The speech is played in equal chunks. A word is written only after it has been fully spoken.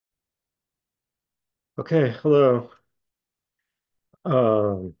Okay, hello.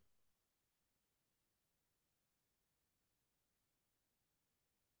 Um,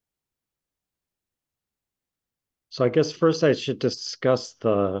 so I guess first I should discuss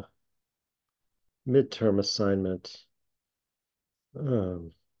the midterm assignment,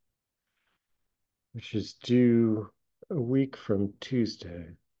 um, which is due a week from Tuesday.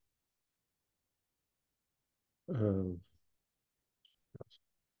 Um,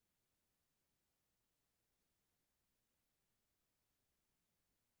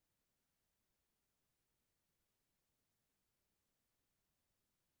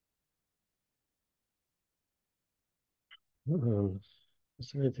 um,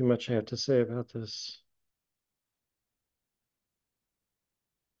 is there anything much I have to say about this?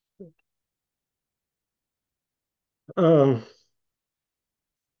 Um,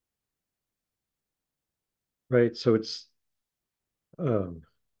 right, so it's um,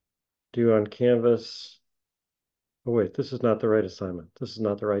 due on Canvas. Oh wait, this is not the right assignment. This is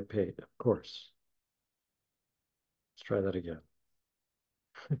not the right page, of course. Let's try that again.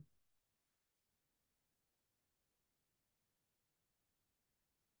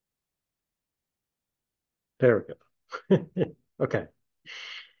 There we go. Okay.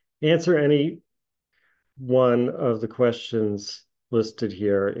 Answer any one of the questions listed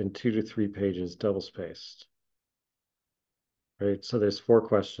here in 2 to 3 pages, double spaced, right? So there's 4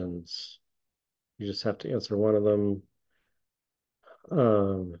 questions. You just have to answer one of them.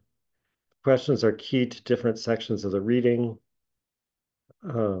 Questions are key to different sections of the reading,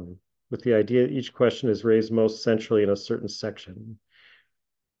 um, with the idea that each question is raised most centrally in a certain section,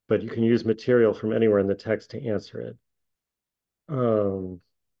 but you can use material from anywhere in the text to answer it. And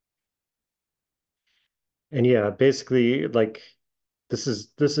yeah, basically, like this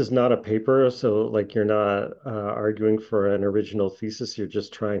is not a paper, so like you're not arguing for an original thesis. You're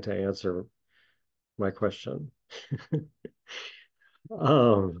just trying to answer my question.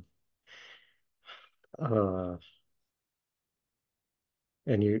 Um, uh,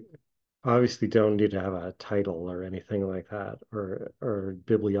 and you obviously don't need to have a title or anything like that, or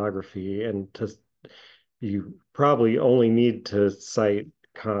bibliography, and to you probably only need to cite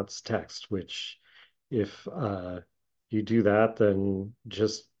Kant's text, which if you do that, then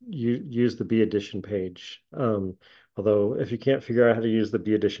just use the B edition page. Although if you can't figure out how to use the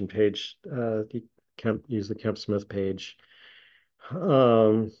B edition page, you can use the Kemp Smith page.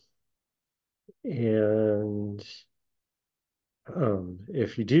 Um, and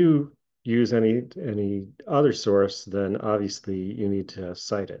if you do use any other source, then obviously you need to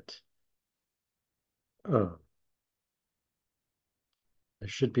cite it. Uh, there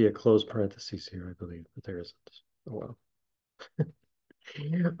should be a closed parentheses here, I believe, but there isn't. Oh well.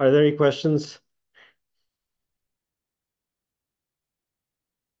 Are there any questions?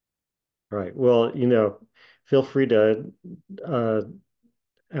 All right. Well, feel free to uh,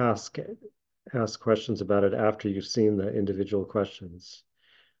 ask ask questions about it after you've seen the individual questions.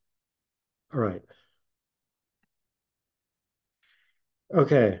 All right.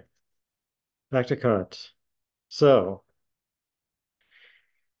 Okay. Back to Kant. So,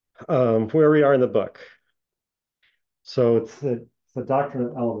 where we are in the book. So it's the doctrine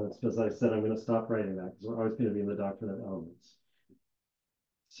of elements, because I said I'm going to stop writing that because we're always going to be in the doctrine of elements.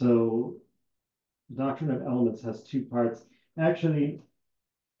 So, the doctrine of elements has 2 parts. Actually,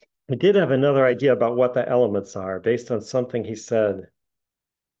 I did have another idea about what the elements are based on something he said,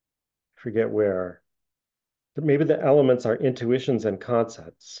 forget where. But maybe the elements are intuitions and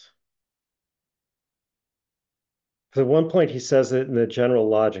concepts. So at one point he says that in the general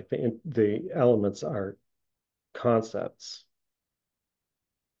logic, the elements are concepts,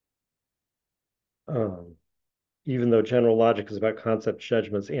 um, even though general logic is about concept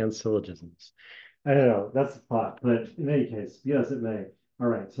judgments and syllogisms. I don't know, that's the thought, but in any case, yes, it may. All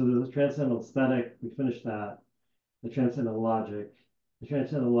right, so there's the transcendental aesthetic. We finished that. The transcendental logic. The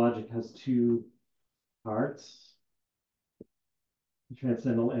transcendental logic has 2 parts: the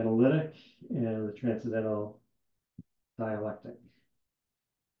transcendental analytic and the transcendental dialectic.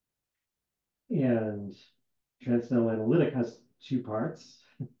 And transcendental analytic has 2 parts: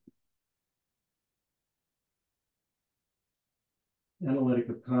 analytic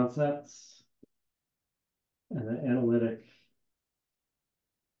of concepts and the analytic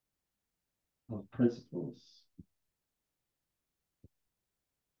of principles.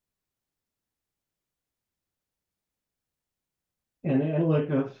 And the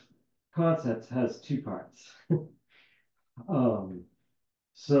analytic of concepts has 2 parts. um,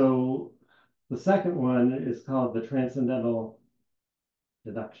 so the second one is called the transcendental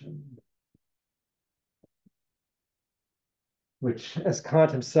deduction. which, as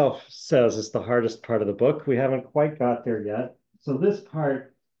Kant himself says, is the hardest part of the book. We haven't quite got there yet. So this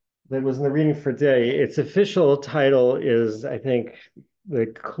part that was in the reading for today, its official title is, I think, The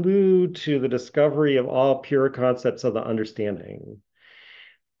Clue to the Discovery of All Pure Concepts of the Understanding.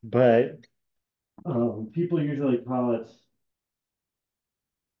 But people usually call it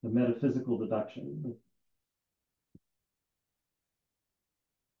the metaphysical deduction.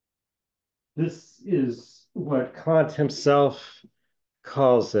 This is what Kant himself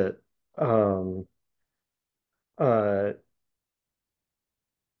calls it. Um, uh,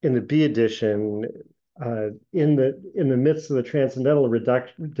 in the B edition, in the midst of the transcendental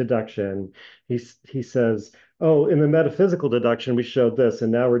deduction, he says, "Oh, in the metaphysical deduction, we showed this,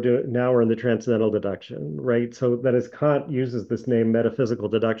 and now we're in the transcendental deduction, right?" So that is Kant uses this name metaphysical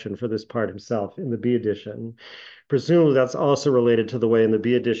deduction for this part himself in the B edition. Presumably, that's also related to the way in the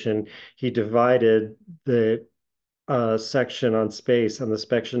B edition he divided the section on space and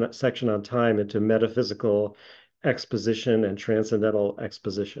the section on time into metaphysical exposition and transcendental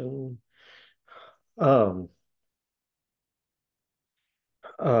exposition. Um,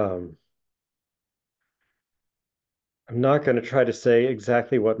 um, I'm not going to try to say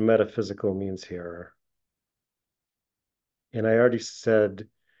exactly what metaphysical means here. And I already said,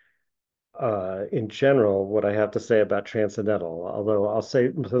 in general, what I have to say about transcendental, although I'll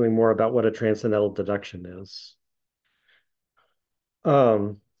say something more about what a transcendental deduction is.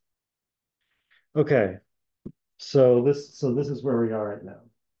 Um, okay, so this is where we are right now.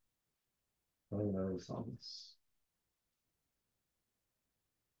 I'm going to resolve this.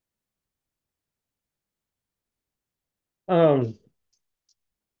 Um,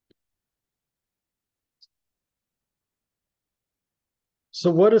 So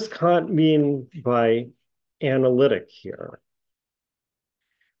what does Kant mean by analytic here?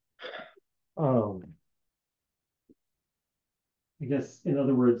 Um, I guess, in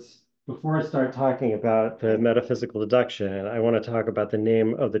other words, before I start talking about the metaphysical deduction, I want to talk about the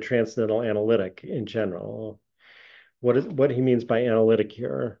name of the transcendental analytic in general. What he means by analytic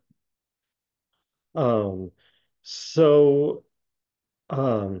here. Um, so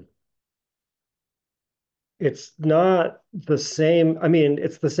um, it's not the same. I mean,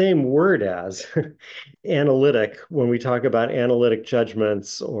 it's the same word as analytic when we talk about analytic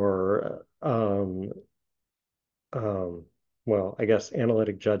judgments or um, well, I guess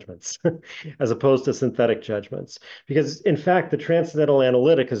analytic judgments as opposed to synthetic judgments. Because in fact, the transcendental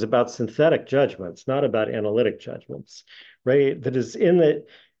analytic is about synthetic judgments, not about analytic judgments, right? That is in the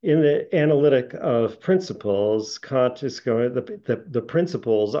analytic of principles, Kant is going, the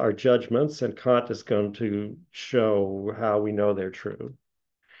principles are judgments, and Kant is going to show how we know they're true.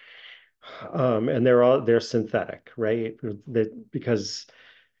 And they're synthetic, right? Because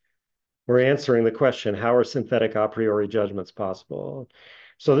we're answering the question, how are synthetic a priori judgments possible?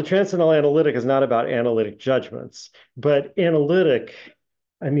 So the transcendental analytic is not about analytic judgments, but analytic,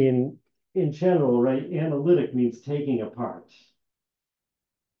 I mean, in general, right? Analytic means taking apart.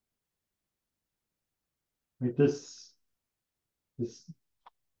 Right? This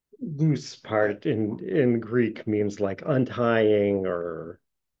loose part in Greek means like untying or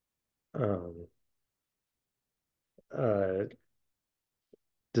um, uh,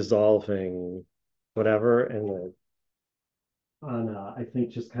 dissolving, whatever, and the I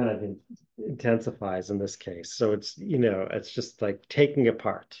think just kind of intensifies in this case. So it's just like taking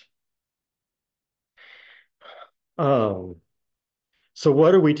apart. Um, so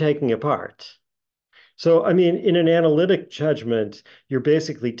what are we taking apart? So, I mean, in an analytic judgment, you're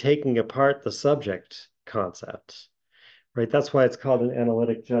basically taking apart the subject concept, right? That's why it's called an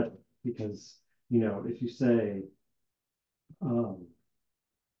analytic judgment, because, um, if you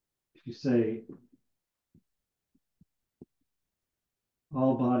say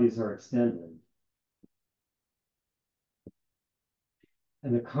all bodies are extended,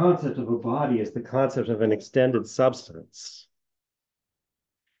 and the concept of a body is the concept of an extended substance,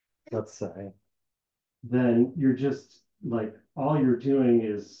 let's say, then you're just like all you're doing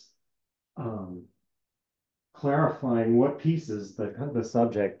is um, clarifying what pieces the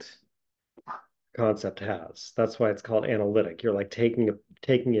subject concept has. That's why it's called analytic. You're like taking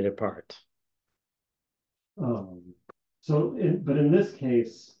it apart. Um, but in this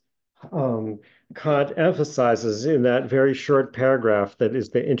case, um, Kant emphasizes in that very short paragraph that is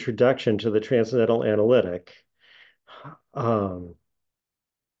the introduction to the Transcendental Analytic, um,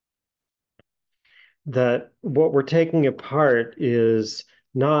 that what we're taking apart is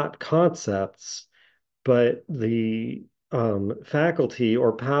not concepts, but the faculty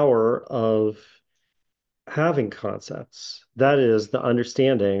or power of having concepts. That is the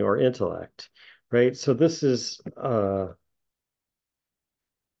understanding or intellect, right? So this is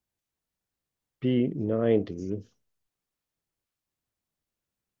B90.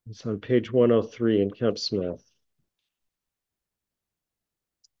 It's on page 103 in Kemp Smith.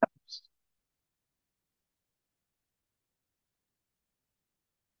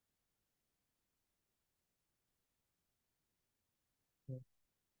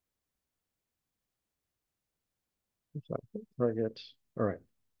 Target. All right.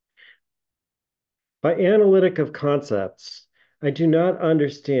 By analytic of concepts, I do not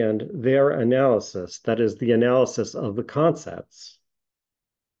understand their analysis, that is, the analysis of the concepts,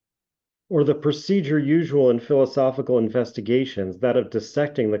 or the procedure usual in philosophical investigations, that of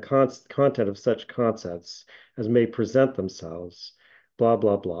dissecting the content of such concepts as may present themselves, blah,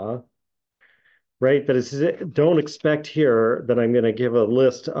 blah, blah. Right? That is, don't expect here that I'm going to give a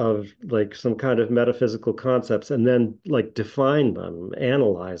list of like some kind of metaphysical concepts and then like define them,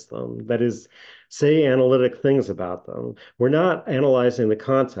 analyze them. That is, say analytic things about them. We're not analyzing the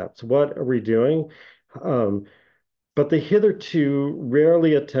concepts. What are we doing? Um, but the hitherto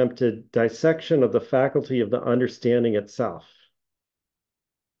rarely attempted dissection of the faculty of the understanding itself.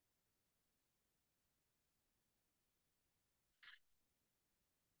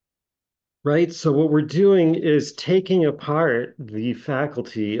 Right. So what we're doing is taking apart the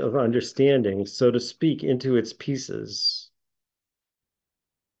faculty of understanding, so to speak, into its pieces.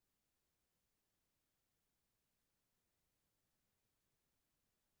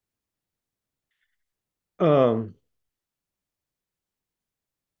 Um,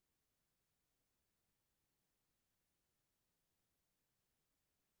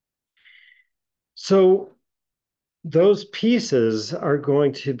 so those pieces are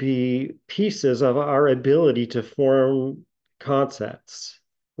going to be pieces of our ability to form concepts.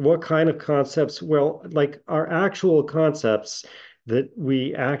 What kind of concepts? Well, like our actual concepts that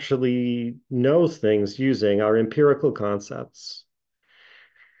we actually know things using, our empirical concepts.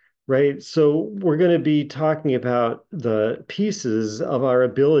 Right. So we're going to be talking about the pieces of our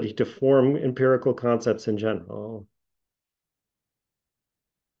ability to form empirical concepts in general.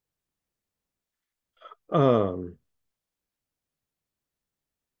 Um,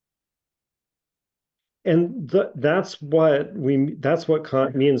 and that's what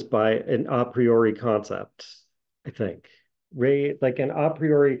Kant means by an a priori concept, I think. Right? Like an a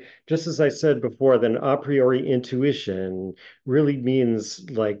priori, just as I said before, then a priori intuition really means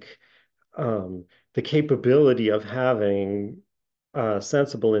like um, the capability of having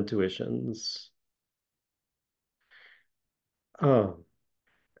sensible intuitions. Um,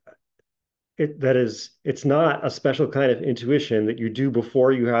 that is, it's not a special kind of intuition that you do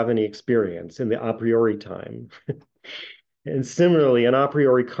before you have any experience in the a priori time. And similarly, an a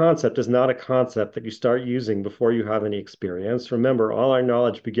priori concept is not a concept that you start using before you have any experience. Remember, all our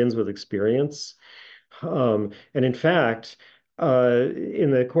knowledge begins with experience. And in fact, in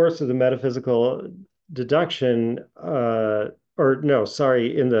the course of the metaphysical deduction, or no,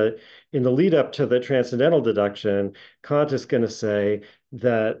 sorry, in the lead up to the transcendental deduction, Kant is going to say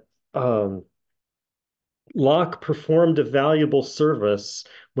that Locke performed a valuable service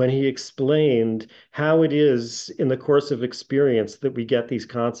when he explained how it is in the course of experience that we get these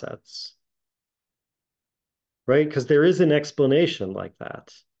concepts, right? Because there is an explanation like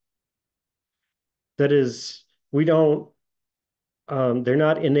that. That is, we don't, they're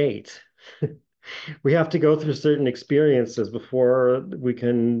not innate. We have to go through certain experiences before we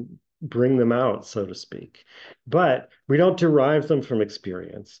can bring them out, so to speak. But we don't derive them from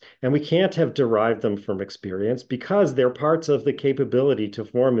experience. And we can't have derived them from experience because they're parts of the capability to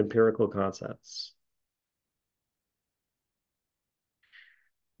form empirical concepts.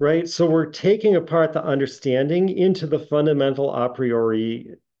 Right? So we're taking apart the understanding into the fundamental a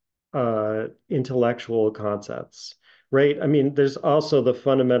priori intellectual concepts, right? I mean, there's also the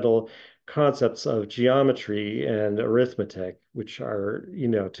fundamental concepts of geometry and arithmetic, which are,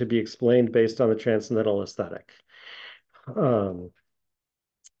 to be explained based on the transcendental aesthetic. Um,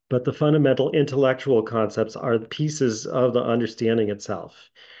 but the fundamental intellectual concepts are pieces of the understanding itself.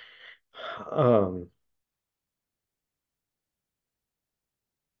 Um,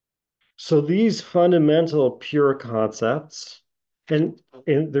 so these fundamental pure concepts, and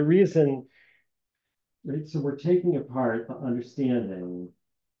the reason, right, so we're taking apart the understanding,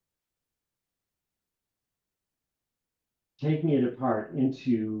 taking it apart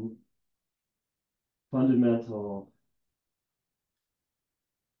into fundamental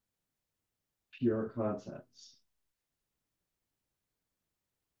pure concepts.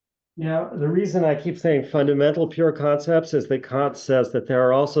 Now, the reason I keep saying fundamental pure concepts is that Kant says that there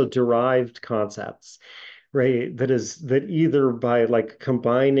are also derived concepts, right? That either by like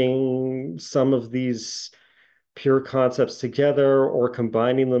combining some of these pure concepts together or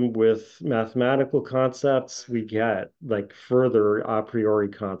combining them with mathematical concepts, we get like further a priori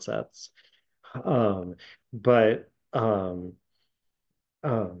concepts. Um, but um,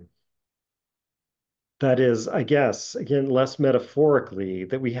 that is, I guess, again, less metaphorically,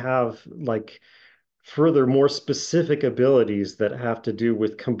 that we have like further, more specific abilities that have to do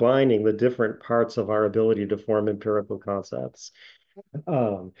with combining the different parts of our ability to form empirical concepts.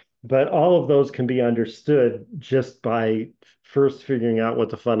 Um, but all of those can be understood just by first figuring out what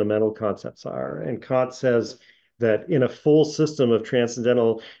the fundamental concepts are. And Kant says that in a full system of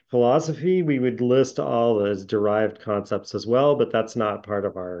transcendental philosophy, we would list all those derived concepts as well, but that's not part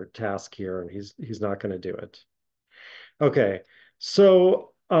of our task here, and he's not going to do it. Okay,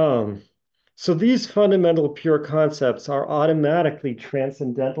 so so these fundamental pure concepts are automatically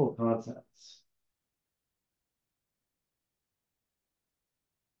transcendental concepts.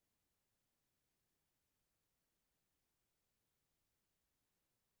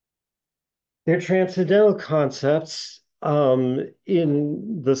 They're transcendental concepts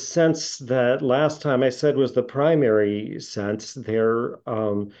in the sense that last time I said was the primary sense. They're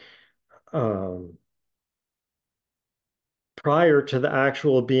um, prior to the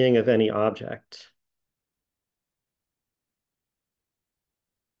actual being of any object.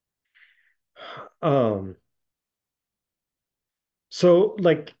 Um, so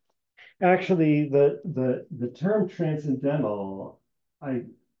like actually the term transcendental, I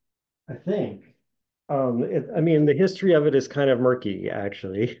I think I mean, the history of it is kind of murky,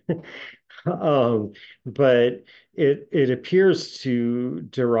 actually. Um, but it appears to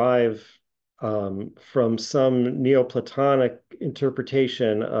derive from some Neoplatonic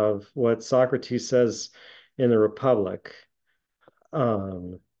interpretation of what Socrates says in the Republic.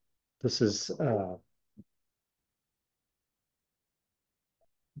 Um, this is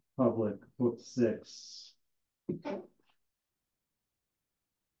Public Book 6,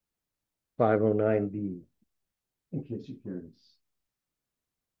 509b, in case you're curious.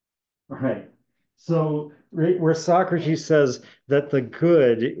 All right. So right where Socrates says that the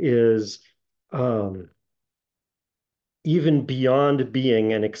good is um, even beyond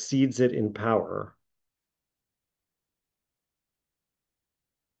being and exceeds it in power.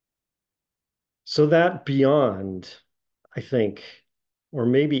 So that beyond, I think, or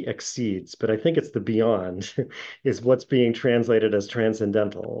maybe exceeds, but I think it's the beyond is what's being translated as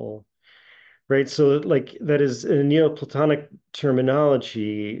transcendental, right? So like that is in Neoplatonic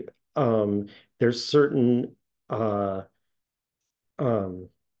terminology, there's certain uh um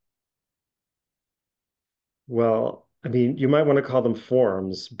well, I mean, you might want to call them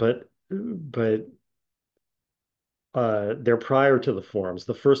forms, but they're prior to the forms.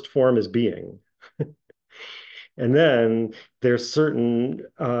 The first form is being. And then there's certain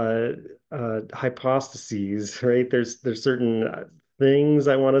hypostases, right? There's certain things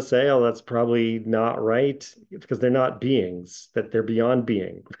I want to say, oh, that's probably not right because they're not beings, that they're beyond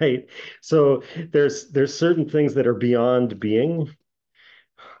being, right? So there's certain things that are beyond being,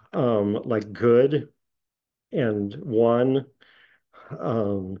 like good and one.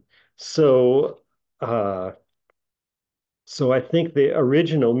 Um, so uh, so I think the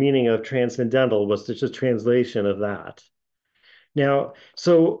original meaning of transcendental was just a translation of that. Now,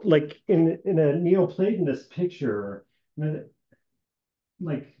 so like in a Neoplatonist picture,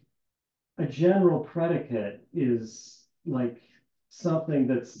 like a general predicate is like something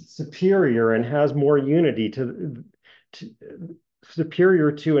that's superior and has more unity to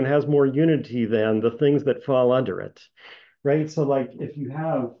superior to and has more unity than the things that fall under it, right? So like if you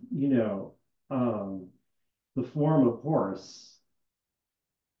have, the form of horse,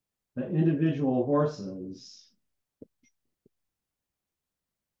 the individual horses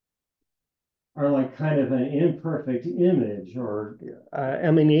are like kind of an imperfect image or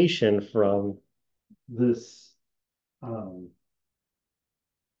emanation from this um,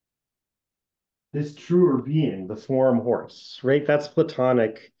 this truer being, the form horse, right? That's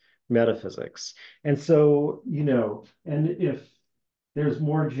Platonic metaphysics. And so, and if there's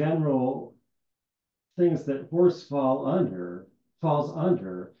more general things that horse falls under,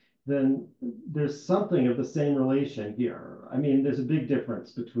 then there's something of the same relation here. I mean, there's a big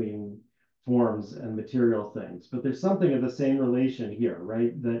difference between forms and material things, but there's something of the same relation here,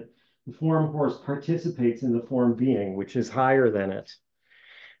 right? That the form horse participates in the form being, which is higher than it,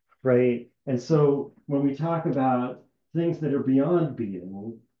 right? And so when we talk about things that are beyond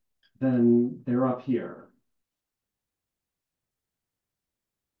being, then they're up here.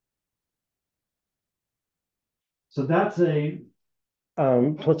 So that's a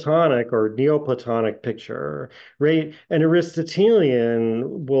Platonic or Neoplatonic picture, right? An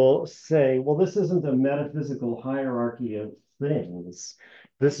Aristotelian will say, well, this isn't a metaphysical hierarchy of things.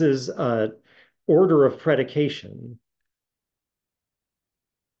 This is a order of predication,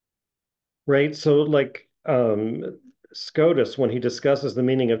 right? So, like Scotus, when he discusses the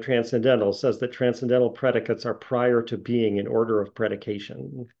meaning of transcendental, says that transcendental predicates are prior to being in order of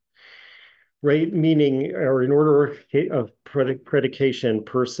predication, right? Meaning, or in order of predication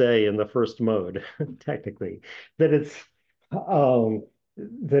per se in the first mode, technically, that um,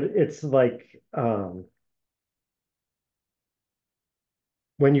 it's like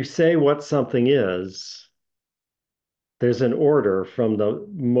when you say what something is, there's an order from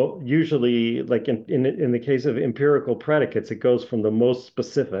the usually like in the case of empirical predicates, it goes from the most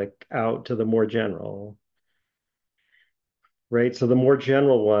specific out to the more general, right? So the more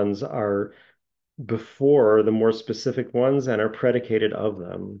general ones are before the more specific ones and are predicated of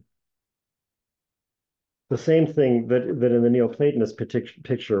them. The same thing that in the Neoplatonist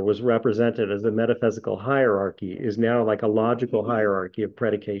picture was represented as a metaphysical hierarchy is now like a logical hierarchy of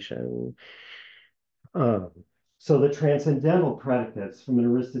predication. Um, so the transcendental predicates from an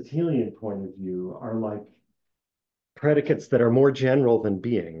Aristotelian point of view are like predicates that are more general than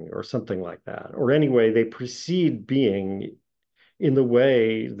being or something like that. Or anyway, they precede being in the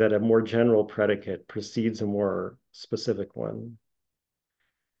way that a more general predicate precedes a more specific one.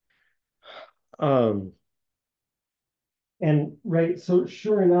 Um, And right, so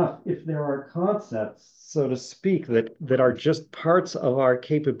sure enough, if there are concepts, so to speak, that are just parts of our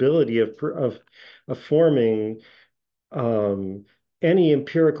capability of forming any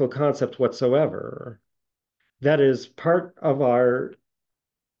empirical concept whatsoever, that is part of our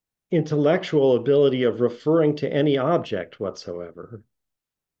intellectual ability of referring to any object whatsoever.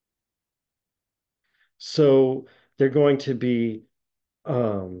 So they're going to be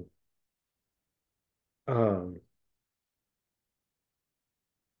um, um,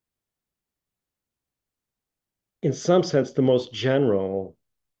 in some sense, the most general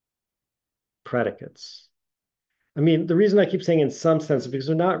predicates. I mean, the reason I keep saying in some sense is because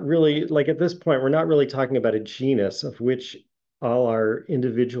we're not really, like at this point, we're not really talking about a genus of which all our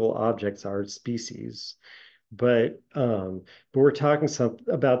individual objects are species. But we're talking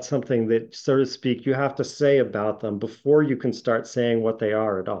about something that, so to speak, you have to say about them before you can start saying what they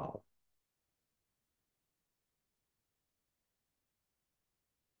are at all.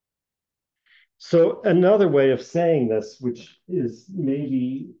 So another way of saying this, which is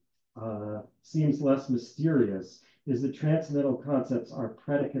maybe seems less mysterious, is that transcendental concepts are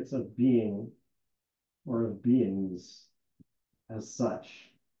predicates of being or of beings as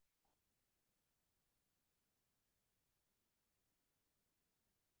such.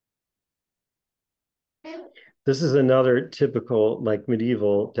 This is another typical, like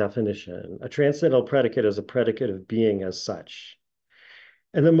medieval definition. A transcendental predicate is a predicate of being as such.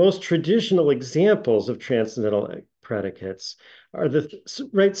 And the most traditional examples of transcendental predicates are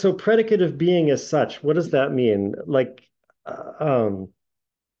right. So, predicate of being as such, what does that mean? Like, uh, um,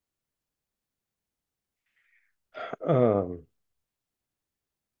 um,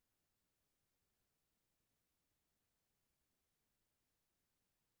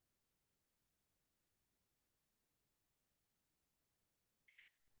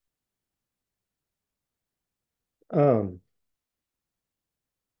 um,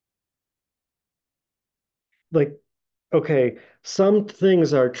 like, okay, some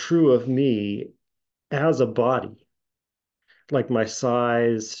things are true of me as a body, like my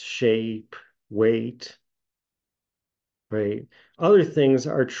size, shape, weight, right? Other things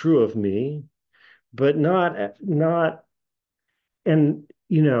are true of me, but not and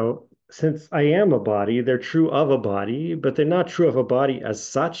since I am a body, they're true of a body, but they're not true of a body as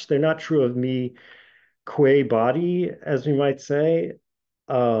such. They're not true of me qua body, as we might say.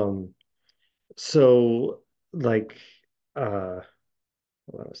 Um, so like hold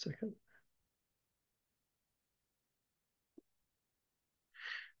on a second.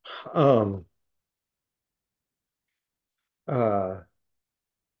 Um uh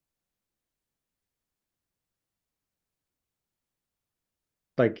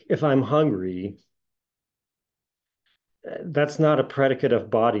like if I'm hungry, that's not a predicate of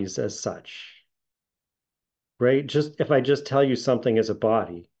bodies as such, right? Just if I just tell you something is a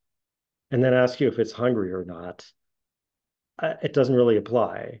body and then ask you if it's hungry or not, it doesn't really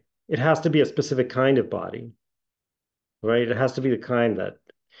apply. It has to be a specific kind of body, right? It has to be the kind that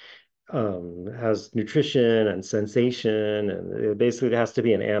has nutrition and sensation, and it has to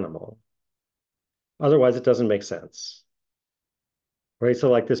be an animal. Otherwise, it doesn't make sense, right? So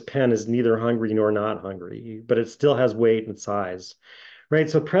like this pen is neither hungry nor not hungry, but it still has weight and size, right?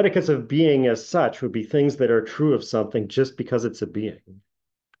 So predicates of being as such would be things that are true of something just because it's a being.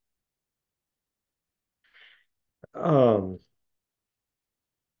 Um,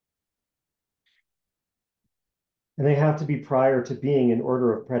 and they have to be prior to being in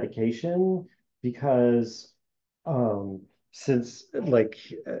order of predication because um, since like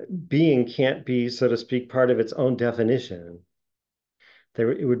being can't be, so to speak, part of its own definition,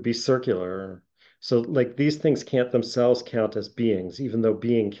 there it would be circular. So like these things can't themselves count as beings, even though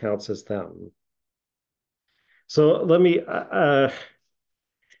being counts as them. So let me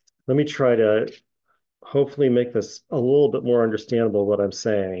try to hopefully make this a little bit more understandable what I'm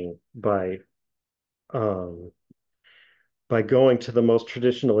saying um, by going to the most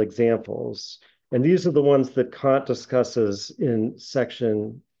traditional examples. And these are the ones that Kant discusses in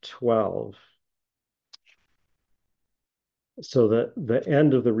section 12. So the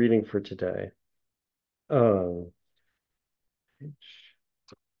end of the reading for today. Um,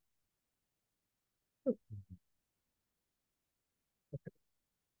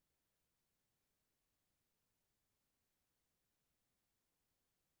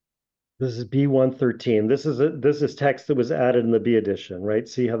 this is B113. This is text that was added in the B edition, right?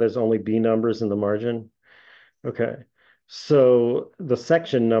 See how there's only B numbers in the margin? Okay. So the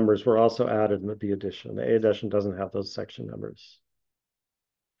section numbers were also added in the B edition. The A edition doesn't have those section numbers.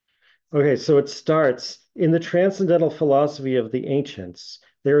 Okay, so it starts in the transcendental philosophy of the ancients.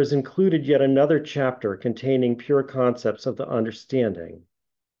 There is included yet another chapter containing pure concepts of the understanding.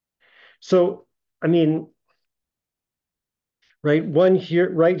 So, I mean, right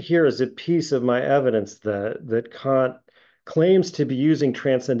here is a piece of my evidence that Kant claims to be using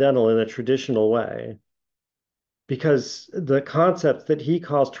transcendental in a traditional way. Because the concepts that he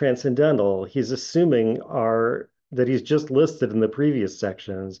calls transcendental, he's assuming are that he's just listed in the previous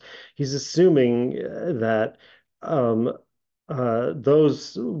sections. He's assuming that um,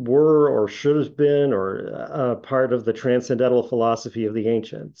 those were or should have been or part of the transcendental philosophy of the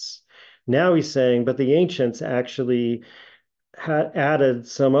ancients. Now he's saying, but the ancients actually had added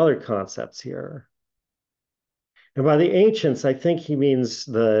some other concepts here. And by the ancients, I think he means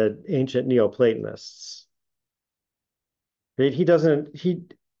the ancient Neoplatonists. He doesn't, he,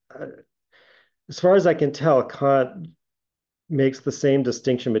 uh, as far as I can tell, Kant makes the same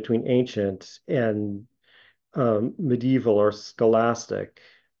distinction between ancient and medieval or scholastic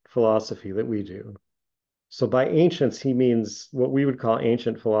philosophy that we do. So by ancients, he means what we would call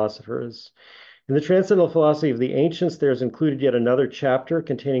ancient philosophers. In the transcendental philosophy of the ancients, there is included yet another chapter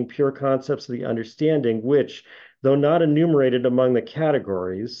containing pure concepts of the understanding, which, though not enumerated among the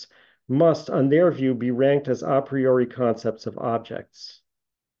categories, must, on their view, be ranked as a priori concepts of objects.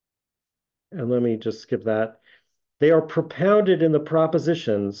 And let me just skip that. They are propounded in the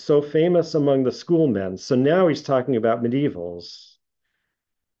propositions so famous among the schoolmen. So now he's talking about medievals.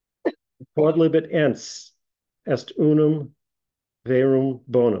 Quodlibet ens est unum verum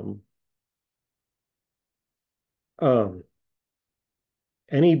bonum. Um,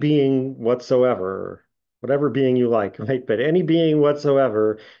 any being whatsoever, whatever being you like, right? But any being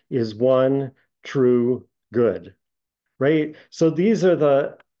whatsoever is one true good, right? So these are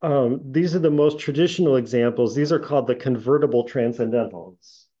the most traditional examples. These are called the convertible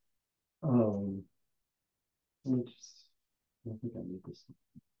transcendentals. Um, let me just, I think I need this.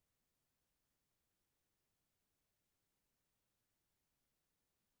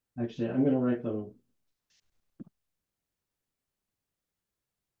 Actually, I'm going to write them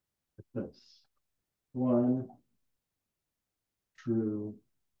like this. One, true,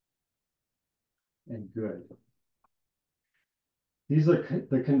 and good. These are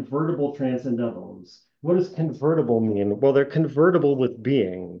the convertible transcendentals. What does convertible mean? Well, they're convertible with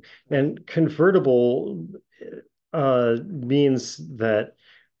being, and convertible means that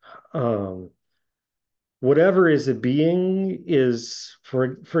um, whatever is a being is,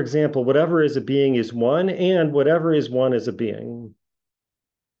 for example, whatever is a being is one, and whatever is one is a being.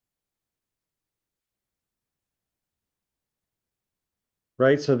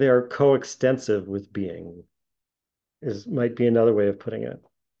 Right? So they are coextensive with being, is might be another way of putting it.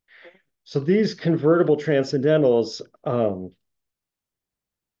 So these convertible transcendentals um,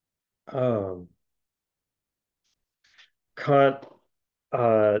 Kant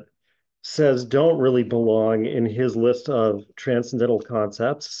uh, says don't really belong in his list of transcendental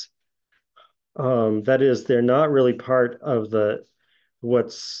concepts. That is, they're not really part of the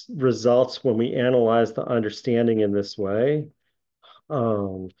what's results when we analyze the understanding in this way.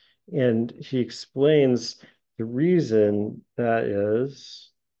 Um, and he explains the reason that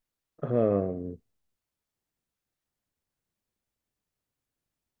is. Um,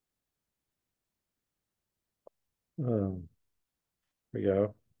 Um, here we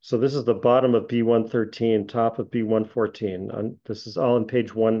go. So this is the bottom of B113, top of B114. This is all on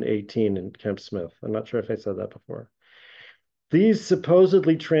page 118 in Kemp Smith. I'm not sure if I said that before. These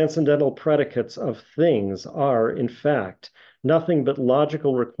supposedly transcendental predicates of things are, in fact, nothing but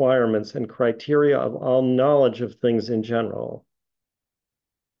logical requirements and criteria of all knowledge of things in general.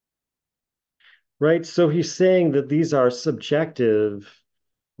 Right? So he's saying that these are subjective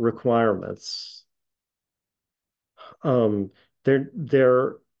requirements. Um, they're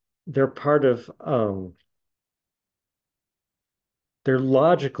they're they're part of they're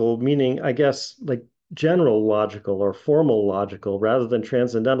logical, meaning I guess like general logical or formal logical rather than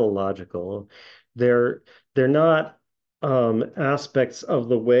transcendental logical. They're they're not aspects of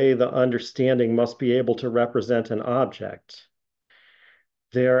the way the understanding must be able to represent an object.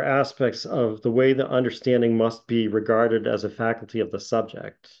 They are aspects of the way the understanding must be regarded as a faculty of the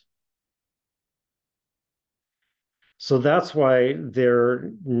subject. So that's why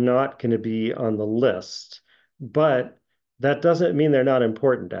they're not going to be on the list. But that doesn't mean they're not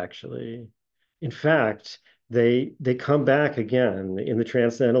important, actually. In fact, they come back again in the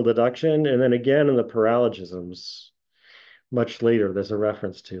transcendental deduction and then again in the paralogisms. Much later, there's a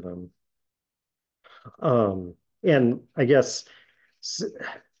reference to them. And I guess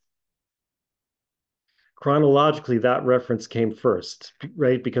chronologically, that reference came first,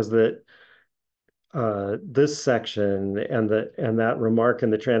 right? Because this section and that remark in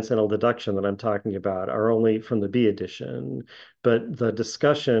the transcendental deduction that I'm talking about are only from the B edition, but the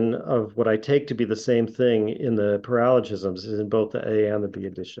discussion of what I take to be the same thing in the paralogisms is in both the A and the B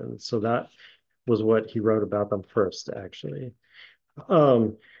edition. So that was what he wrote about them first, actually.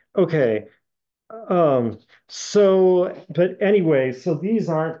 Um, okay. Um, but anyway, so these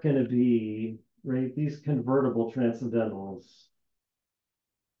aren't going to be, right, these convertible transcendentals.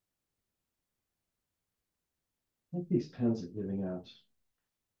 I think these pens are giving out.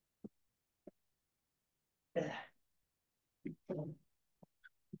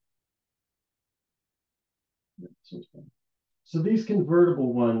 So these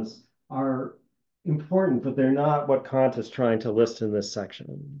convertible ones are important, but they're not what Kant is trying to list in this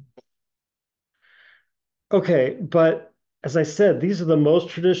section. Okay, but as I said, these are the most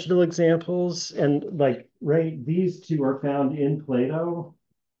traditional examples, and like, right, these two are found in Plato,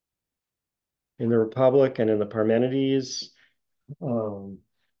 in the Republic, and in the Parmenides. Um,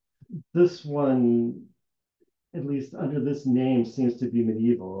 this one, at least under this name, seems to be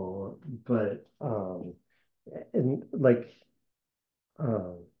medieval, but and like,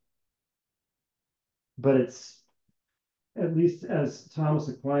 um, but it's at least as Thomas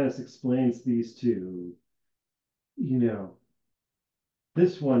Aquinas explains these two, you know,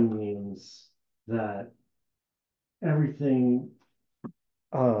 this one means that everything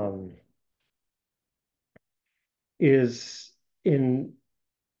um, is in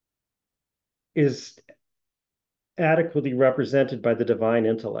is adequately represented by the divine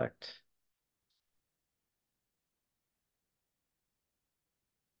intellect.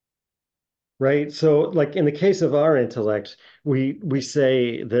 Right. So like in the case of our intellect, we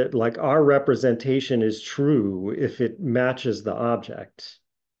say that like our representation is true if it matches the object.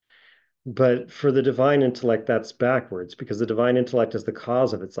 But for the divine intellect, that's backwards because the divine intellect is the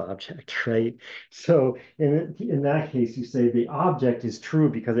cause of its object, right? So in that case, you say the object is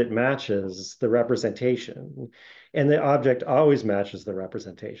true because it matches the representation, and the object always matches the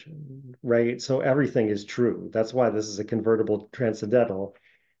representation, right? So everything is true. That's why this is a convertible transcendental.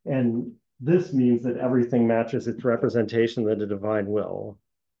 And this means that everything matches its representation of the divine will.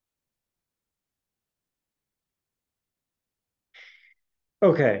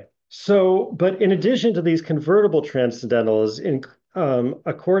 Okay. So, but in addition to these convertible transcendentals,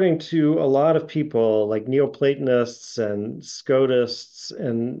 according to a lot of people like Neoplatonists and Scotists,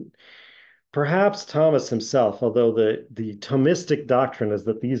 and perhaps Thomas himself, although the Thomistic doctrine is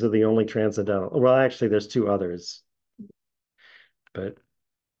that these are the only transcendental. Well, actually, there's two others, but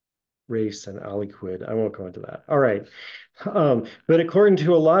race and aliquid. I won't go into that. All right. But according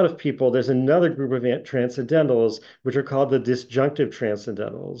to a lot of people, there's another group of transcendentals, which are called the disjunctive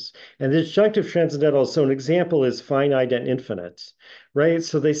transcendentals. And the disjunctive transcendentals, so an example is finite and infinite, right?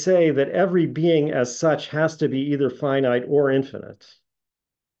 So they say that every being as such has to be either finite or infinite.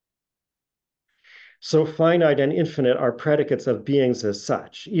 So finite and infinite are predicates of beings as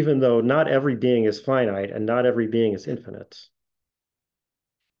such, even though not every being is finite and not every being is infinite.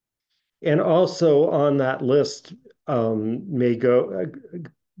 And also on that list may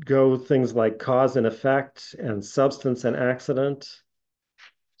go things like cause and effect and substance and accident.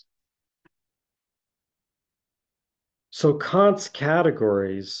 So Kant's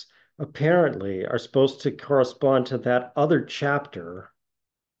categories apparently are supposed to correspond to that other chapter,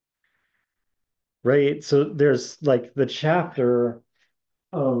 right? So there's like the chapter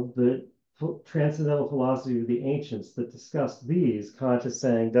of the Transcendental Philosophy of the Ancients that discussed these, Kant is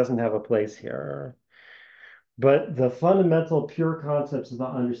saying doesn't have a place here. But the fundamental pure concepts of the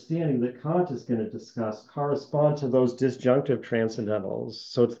understanding that Kant is going to discuss correspond to those disjunctive transcendentals.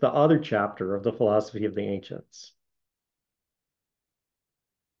 So it's the other chapter of the philosophy of the ancients.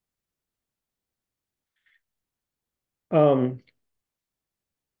 Um,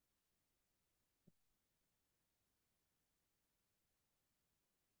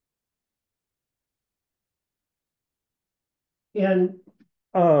 and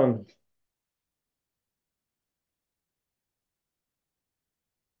um,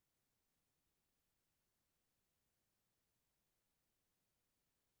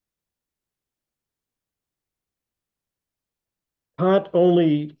 Kant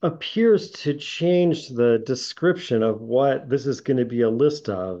only appears to change the description of what this is going to be a list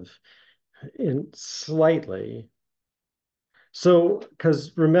of in slightly. So,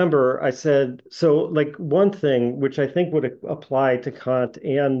 because remember, I said, so like one thing which I think would apply to Kant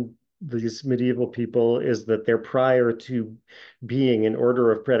and these medieval people is that they're prior to being in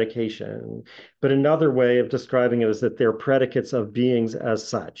order of predication. But another way of describing it is that they're predicates of beings as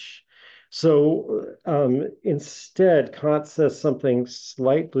such. So instead, Kant says something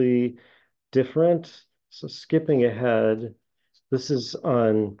slightly different. So skipping ahead, this is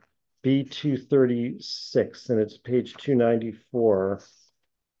on B236 and it's page 294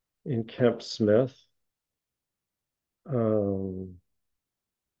 in Kemp Smith. Um,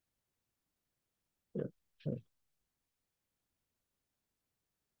 yeah.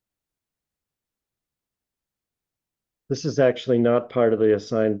 This is actually not part of the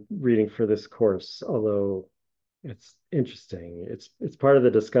assigned reading for this course, although it's interesting. It's part of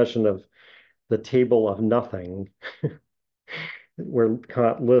the discussion of the table of nothing, where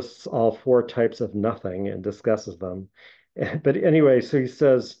Kant lists all four types of nothing and discusses them. But anyway, so he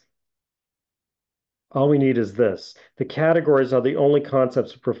says, all we need is this. The categories are the only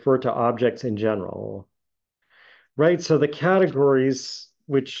concepts that refer to objects in general, right? So the categories,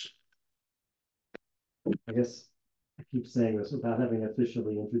 which I guess I keep saying this without having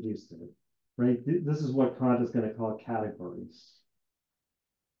officially introduced it, right? This is what Kant is going to call categories.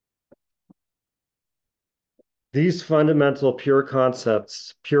 These fundamental pure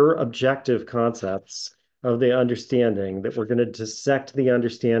concepts, pure objective concepts of the understanding that we're going to dissect the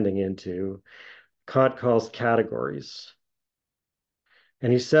understanding into, Kant calls categories.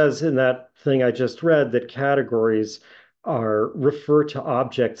 And he says in that thing I just read that categories are refer to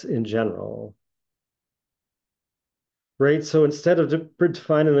objects in general, right? So instead of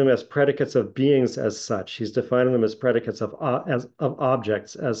defining them as predicates of beings as such, he's defining them as predicates of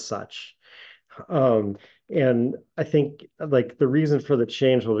objects as such. Um, and I think like the reason for the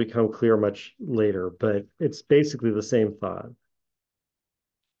change will become clear much later, but it's basically the same thought.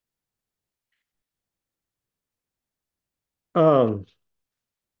 Um,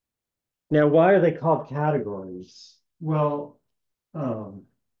 Now, why are they called categories? Well,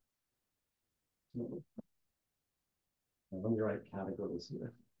 let me write categories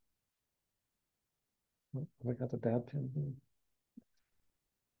here. Oh, I got the bad pen here.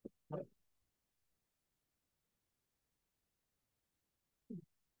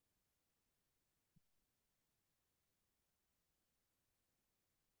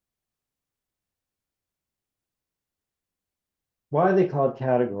 Why are they called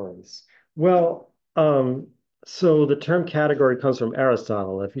categories? Well, so the term category comes from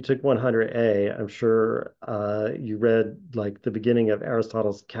Aristotle. If you took 100A, I'm sure you read like the beginning of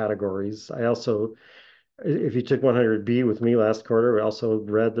Aristotle's categories. I also, if you took 100B with me last quarter, we also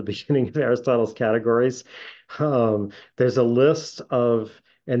read the beginning of Aristotle's categories. There's a list of,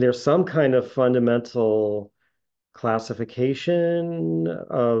 and there's some kind of fundamental classification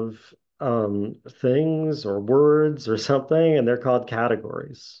of things or words or something, and they're called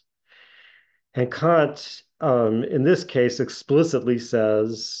categories. And Kant, in this case, explicitly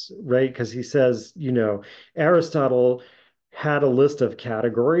says, right, because he says, Aristotle had a list of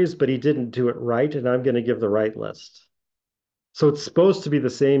categories, but he didn't do it right, and I'm going to give the right list. So it's supposed to be the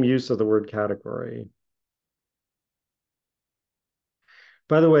same use of the word category.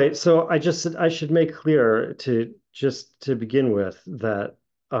 By the way, so I should make clear to just to begin with that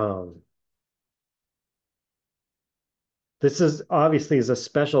this is obviously is a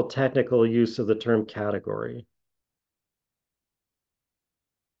special technical use of the term category,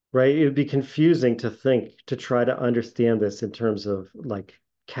 right? It would be confusing to think to try to understand this in terms of like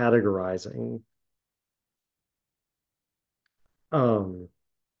categorizing. Um,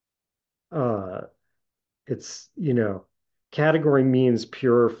 It's, category means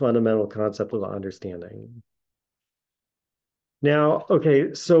pure fundamental concept of understanding. Now,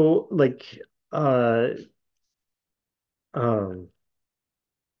 okay, so like uh um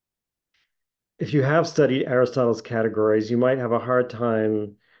if you have studied Aristotle's categories, you might have a hard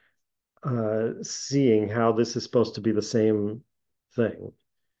time seeing how this is supposed to be the same thing.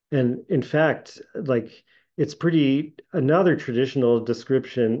 And in fact, like it's pretty, another traditional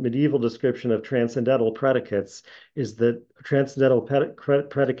description, medieval description of transcendental predicates is that transcendental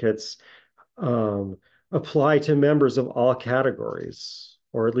predicates um, apply to members of all categories,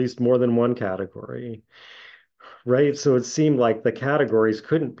 or at least more than one category, right? So it seemed like the categories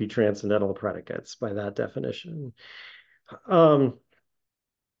couldn't be transcendental predicates by that definition. Um,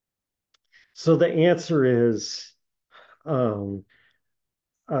 so the answer is um,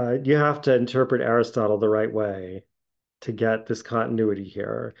 you have to interpret Aristotle the right way to get this continuity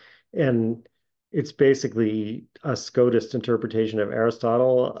here. And it's basically a Scotist interpretation of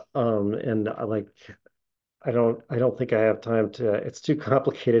Aristotle. And like I don't think I have time to, it's too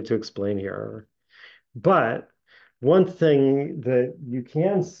complicated to explain here. But one thing that you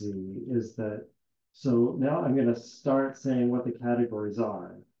can see is that, so now I'm going to start saying what the categories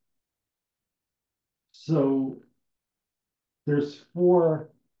are. So there's four,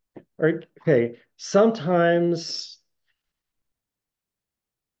 or okay, sometimes,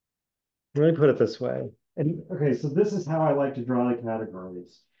 let me put it this way. And okay, so this is how I like to draw the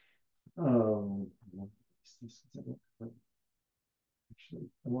categories. Um, Actually,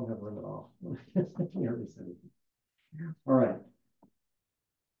 I won't have room at all. All right,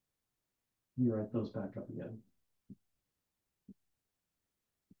 let me write those back up again.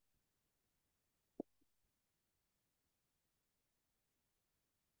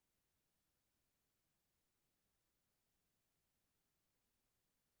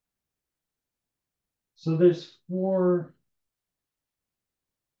 So there's four.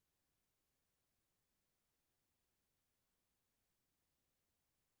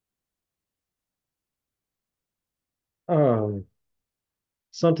 Um,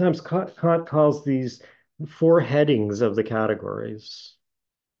 Sometimes Kant calls these four headings of the categories.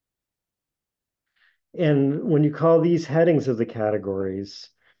 And when you call these headings of the categories,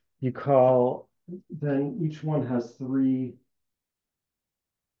 you call, then each one has three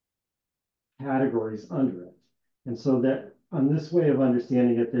categories under it. And so that on this way of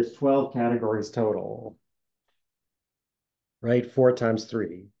understanding it, there's 12 categories total, right? Four times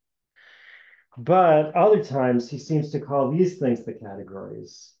three. But other times he seems to call these things the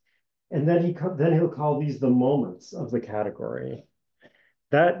categories. And then he'll call these the moments of the category.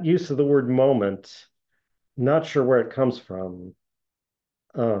 That use of the word moment, not sure where it comes from.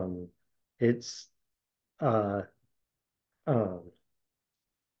 Um, it's uh, um,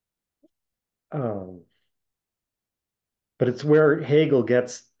 um, but it's where Hegel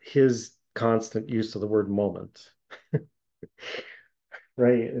gets his constant use of the word moment,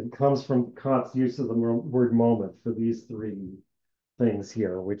 right? It comes from Kant's use of the word moment for these three things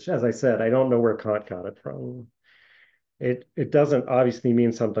here, which, as I said, I don't know where Kant got it from. It doesn't obviously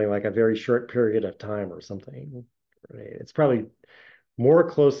mean something like a very short period of time or something, right? It's probably more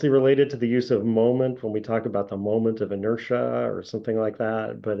closely related to the use of moment when we talk about the moment of inertia or something like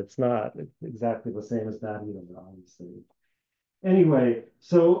that, but it's not exactly the same as that either, obviously. Anyway,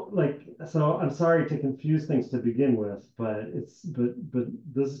 so I'm sorry to confuse things to begin with, but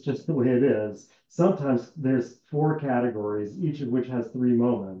this is just the way it is. Sometimes there's four categories, each of which has three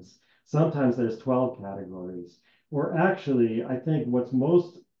moments. Sometimes there's 12 categories. Or actually, I think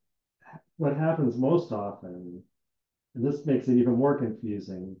what happens most often, and this makes it even more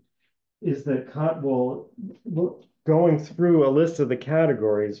confusing, is that Kant going through a list of the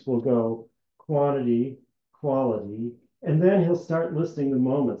categories, will go quantity, quality, and then he'll start listing the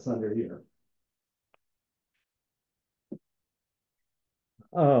moments under here.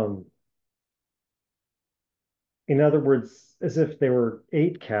 Um, in other words, as if there were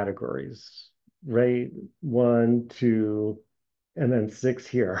eight categories, right? One, two, and then six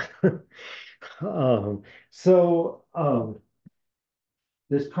here. um, so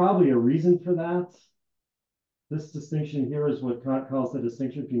there's probably a reason for that. This distinction here is what Kant calls the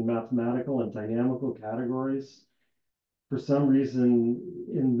distinction between mathematical and dynamical categories. For some reason,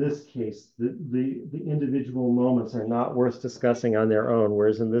 in this case, the individual moments are not worth discussing on their own,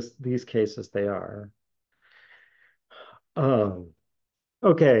 whereas in these cases they are. Um,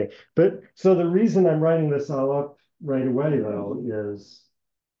 okay, but so the reason I'm writing this all up right away, though, is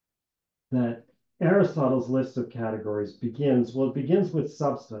that Aristotle's list of categories it begins with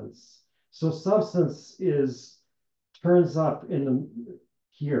substance. So substance turns up in the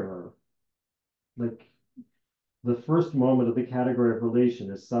here, like the first moment of the category of relation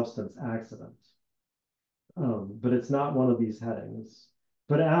is substance accident. But it's not one of these headings.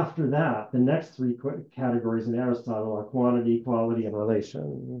 But after that, the next three categories in Aristotle are quantity, quality, and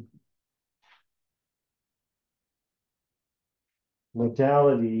relation.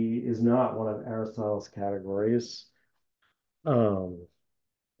 Modality is not one of Aristotle's categories. Um,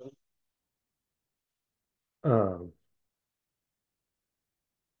 um,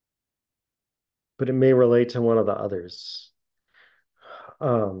 but it may relate to one of the others.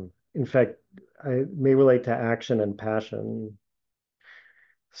 In fact, I may relate to action and passion.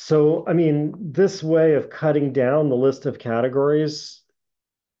 So, I mean, this way of cutting down the list of categories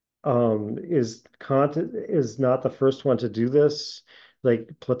is Kant is not the first one to do this. Like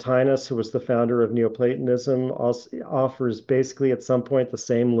Plotinus, who was the founder of Neoplatonism, also offers basically at some point the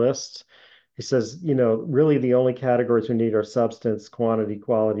same list. He says, really the only categories we need are substance, quantity,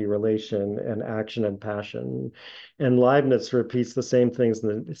 quality, relation, and action and passion. And Leibniz repeats the same things,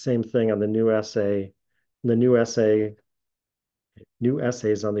 the same thing on the new essays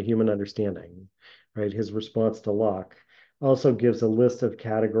on the human understanding, right? His response to Locke also gives a list of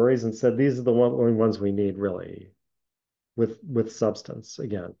categories and said these are the only ones we need really with substance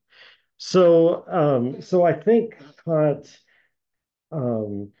again. So I think Kant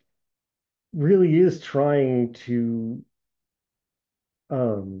um, really is trying to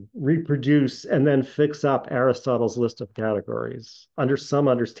reproduce and then fix up Aristotle's list of categories under some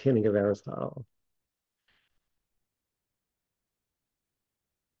understanding of Aristotle.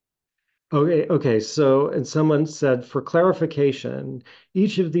 Okay. So, and someone said, for clarification,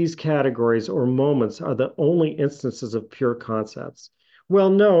 each of these categories or moments are the only instances of pure concepts. Well,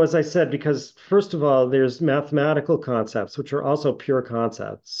 no, as I said, because first of all, there's mathematical concepts, which are also pure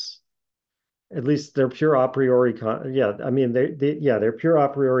concepts. At least they're pure a priori. Yeah, I mean, they're pure a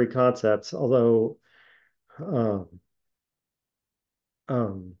priori concepts, although um,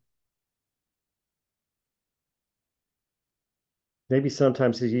 um, maybe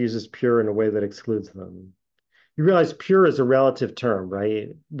sometimes he uses pure in a way that excludes them. You realize pure is a relative term, right?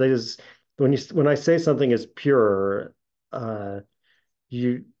 There's when I say something is pure, uh,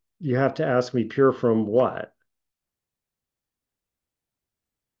 you you have to ask me pure from what,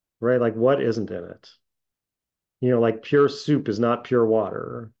 right? Like what isn't in it? Like pure soup is not pure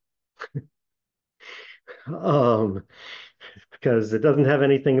water, um, because it doesn't have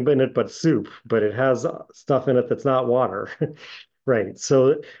anything in it but soup, but it has stuff in it that's not water, right?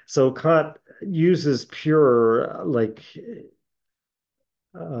 So Kant uses pure like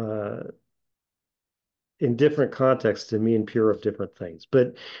uh, in different contexts to mean pure of different things.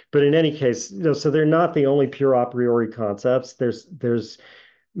 But in any case, so they're not the only pure a priori concepts. There's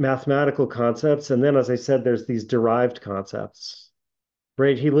mathematical concepts, and then as I said, there's these derived concepts.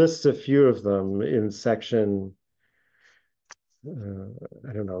 Right? He lists a few of them in section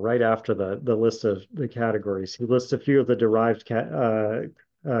I don't know, right after the list of the categories. He lists a few of the derived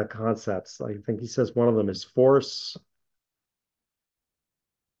concepts. I think he says one of them is force.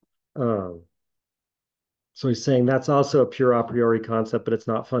 Um, so he's saying that's also a pure a priori concept, but it's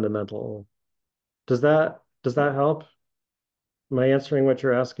not fundamental. Does that help? Am I answering what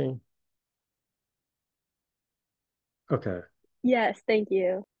you're asking? Okay. Yes, thank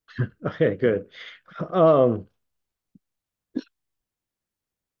you. Okay, good. Um,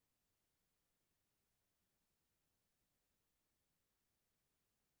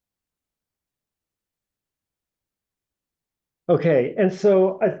 okay, and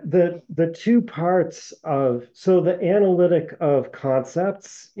so the two parts of so the analytic of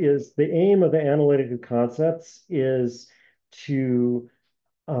concepts is the aim of the analytic of concepts is to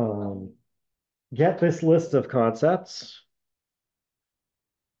um, get this list of concepts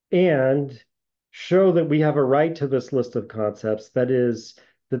and show that we have a right to this list of concepts. That is,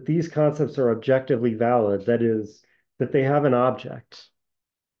 that these concepts are objectively valid. That is, that they have an object,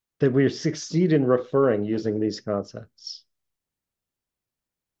 that we succeed in referring using these concepts.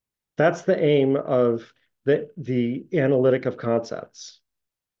 That's the aim of the analytic of concepts.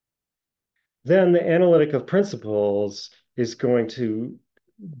 Then the analytic of principles is going to,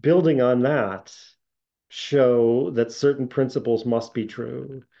 building on that, show that certain principles must be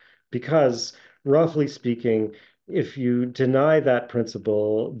true. Because, roughly speaking, if you deny that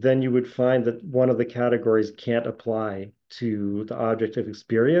principle, then you would find that one of the categories can't apply to the object of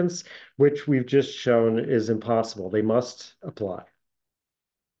experience, which we've just shown is impossible. They must apply,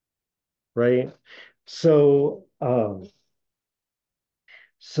 right? So,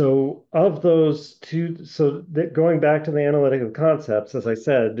 so of those two, so that going back to the analytic of concepts, as I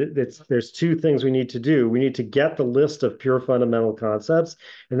said, there's two things we need to do. We need to get the list of pure fundamental concepts,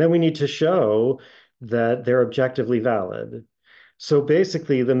 and then we need to show that they're objectively valid. So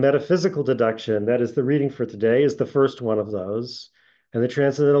basically, the metaphysical deduction, that is the reading for today, is the first one of those, and the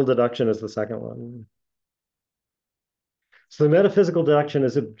transcendental deduction is the second one. So the metaphysical deduction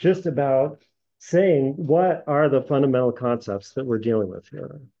is just about saying what are the fundamental concepts that we're dealing with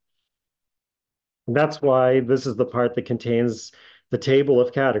here. And that's why this is the part that contains the table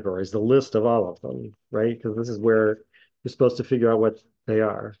of categories, the list of all of them, right? Because this is where you're supposed to figure out what they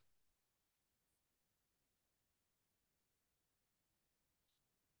are.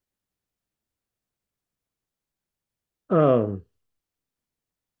 Um,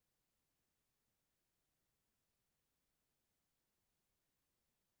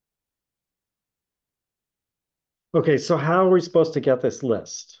 okay, so how are we supposed to get this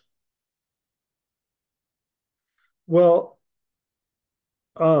list? Well,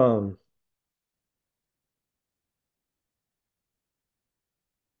 um,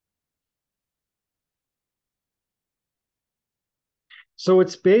 so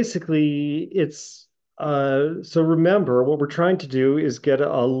it's basically so remember what we're trying to do is get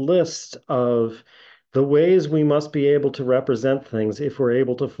a list of the ways we must be able to represent things if we're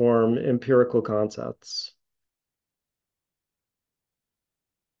able to form empirical concepts.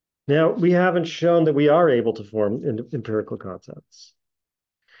 Now, we haven't shown that we are able to form empirical concepts,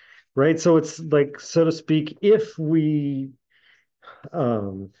 right? So it's like, so to speak,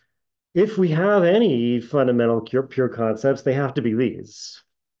 um, if we have any fundamental pure concepts, they have to be these.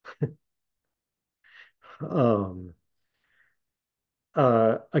 Um,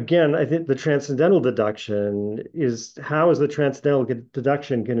 Again, I think the transcendental deduction is how is the transcendental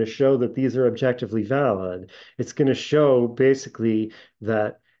deduction going to show that these are objectively valid? It's going to show basically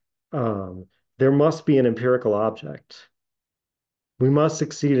that um, there must be an empirical object. We must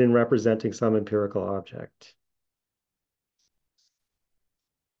succeed in representing some empirical object.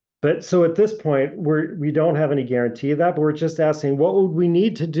 But so at this point, we don't have any guarantee of that, but we're just asking what would we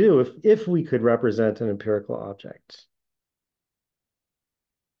need to do if we could represent an empirical object?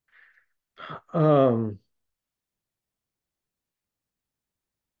 Um,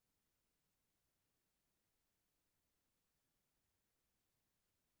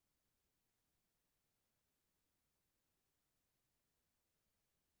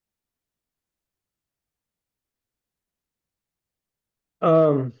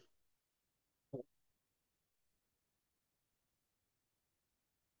 um,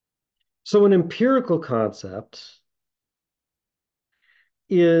 so an empirical concept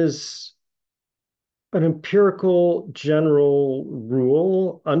is an empirical general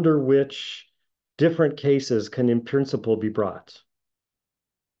rule under which different cases can in principle be brought,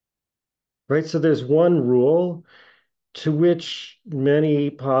 right? So there's one rule to which many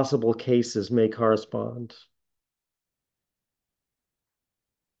possible cases may correspond.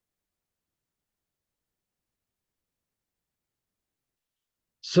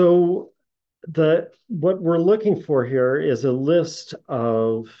 So the what we're looking for here is a list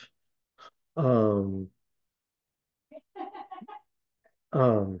of um,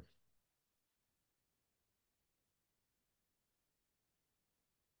 um,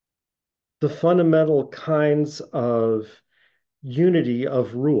 the fundamental kinds of unity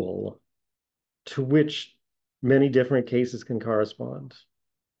of rule to which many different cases can correspond.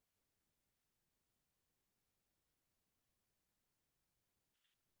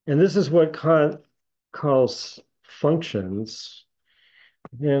 And this is what Kant calls functions.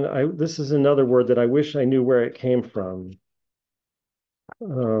 And this is another word that I wish I knew where it came from.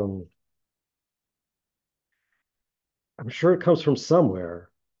 Um, I'm sure it comes from somewhere.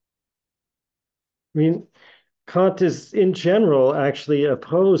 I mean, Kant is, in general, actually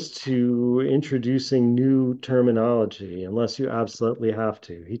opposed to introducing new terminology unless you absolutely have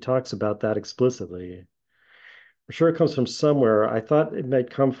to. He talks about that explicitly. I'm sure it comes from somewhere. I thought it might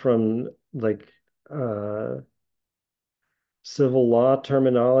come from like civil law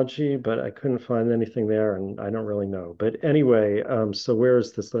terminology, but I couldn't find anything there, and I don't really know. But anyway, so where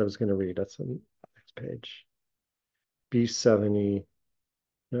is this that I was going to read? That's the next page. B70,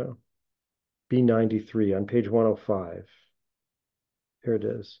 no, B93 on page 105. Here it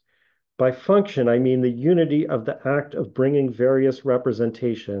is. By function, I mean the unity of the act of bringing various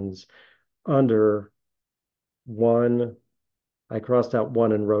representations under one. I crossed out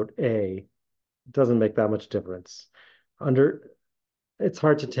one and wrote A. It doesn't make that much difference. Under it's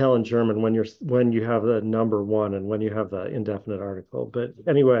hard to tell in German when you have the number one and when you have the indefinite article. But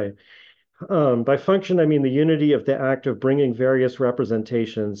anyway, by function, I mean the unity of the act of bringing various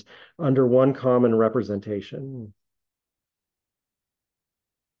representations under one common representation.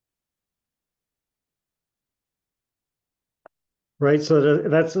 right? So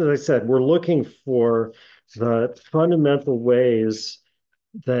that's what I said. We're looking for the fundamental ways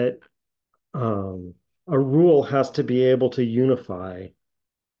that a rule has to be able to unify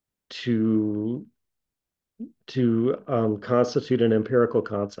to constitute an empirical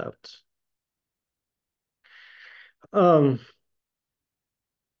concept. Um,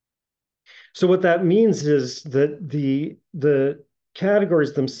 so what that means is that the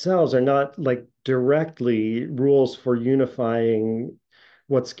categories themselves are not like directly rules for unifying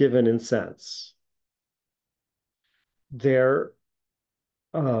what's given in sense. They're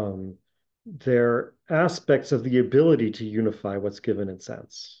um, they're aspects of the ability to unify what's given in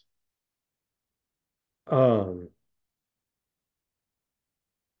sense. Um,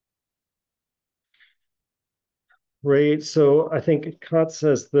 right. So I think Kant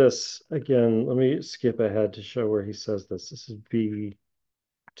says this again. Let me skip ahead to show where he says this. This is B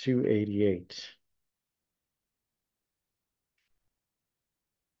 288.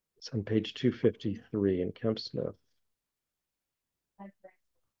 It's on page 253 in Kemp Smith.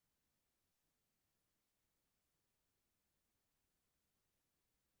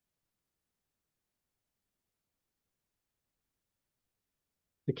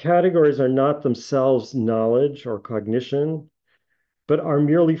 The categories are not themselves knowledge or cognition, but are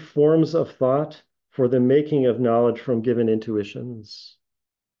merely forms of thought for the making of knowledge from given intuitions.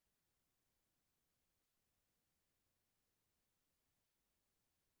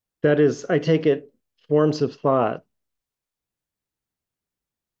 That is, I take it, forms of thought.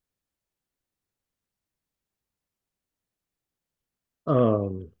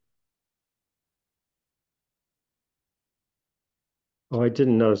 Um, oh, I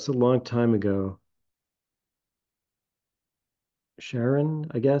didn't notice a long time ago. Sharon,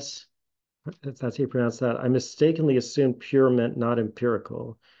 I guess, if that's how you pronounce that. I mistakenly assumed pure meant not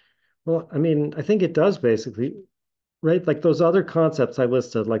empirical. Well, I mean, I think it does basically, right? Like those other concepts I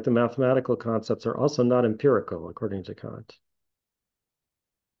listed, like the mathematical concepts, are also not empirical, according to Kant.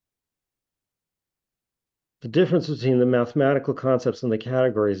 The difference between the mathematical concepts and the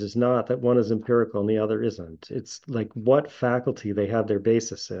categories is not that one is empirical and the other isn't. It's like what faculty they have their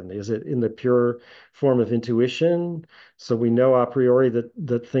basis in. Is it in the pure form of intuition? So we know a priori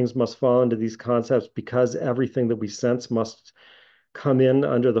that things must fall into these concepts because everything that we sense must come in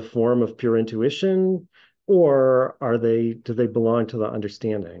under the form of pure intuition, or do they belong to the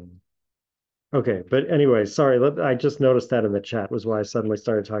understanding? Okay, but anyway, sorry, I just noticed that in the chat was why I suddenly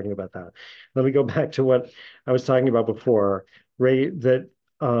started talking about that. Let me go back to what I was talking about before, Ray, that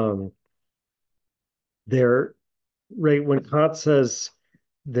um they're Ray, when Kant says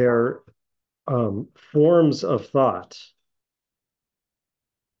they're forms of thought,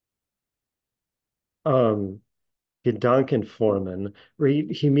 um Gedankenformen,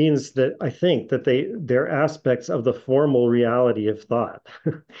 he means that I think that they're aspects of the formal reality of thought.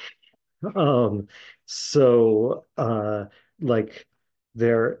 Um, so like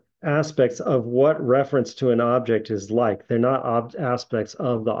they're aspects of what reference to an object is like. They're not aspects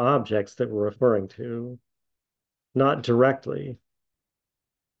of the objects that we're referring to, not directly.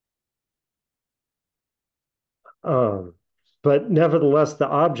 Um, but nevertheless, the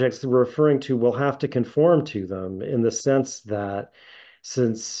objects that we're referring to will have to conform to them in the sense that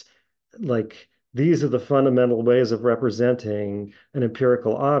since like these are the fundamental ways of representing an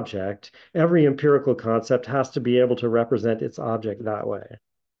empirical object, every empirical concept has to be able to represent its object that way.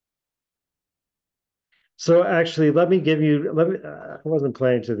 So actually, I wasn't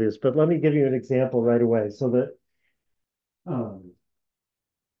planning to do this, but let me give you an example right away so that um,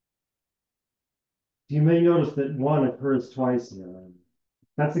 you may notice that one occurs twice here.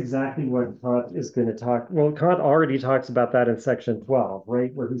 That's exactly what Kant is going to talk. Well, Kant already talks about that in section 12,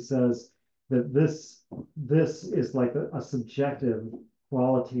 right? Where he says that this is like a subjective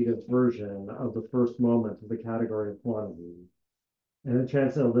qualitative version of the first moment of the category of quantity. And in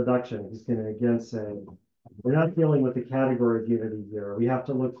transcendental deduction, he's going to again say, we're not dealing with the category of unity here. We have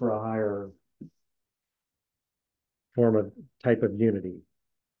to look for a higher form of type of unity.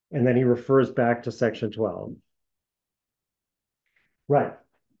 And then he refers back to section 12. Right.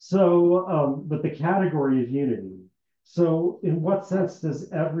 So, but the category of unity. So, in what sense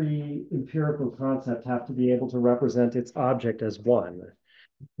does every empirical concept have to be able to represent its object as one?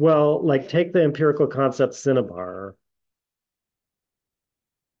 Well, like take the empirical concept cinnabar.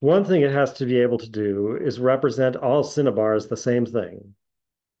 One thing it has to be able to do is represent all cinnabars the same thing,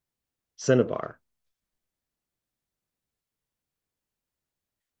 cinnabar.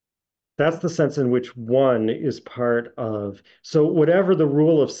 That's the sense in which one is part of. So, whatever the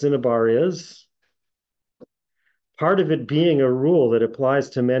rule of cinnabar is, part of it being a rule that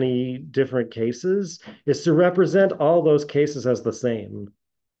applies to many different cases is to represent all those cases as the same.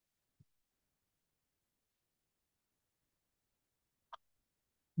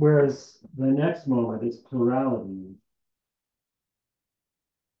 Whereas the next moment is plurality,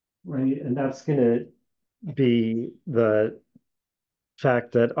 right? And that's going to be the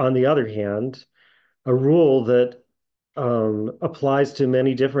fact that, on the other hand, a rule that applies to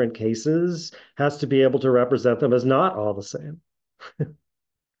many different cases has to be able to represent them as not all the same.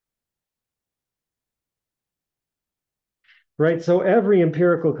 Right? So every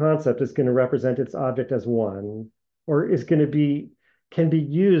empirical concept is going to represent its object as one, or is going to be can be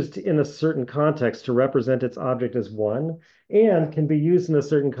used in a certain context to represent its object as one, and can be used in a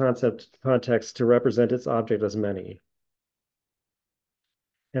certain context to represent its object as many.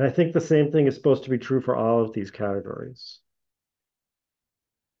 And I think the same thing is supposed to be true for all of these categories.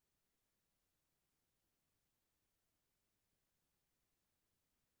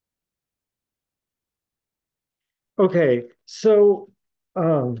 Okay, so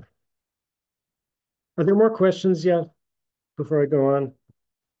are there more questions yet before I go on?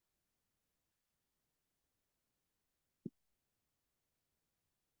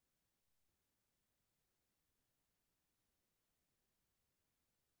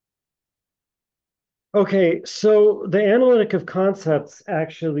 Okay, so the analytic of concepts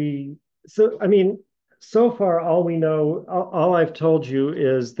actually, so I mean, so far all we know, all I've told you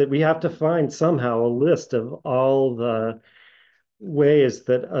is that we have to find somehow a list of all the ways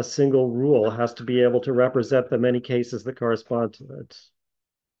that a single rule has to be able to represent the many cases that correspond to it.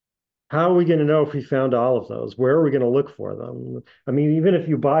 How are we going to know if we found all of those? Where are we going to look for them? I mean, even if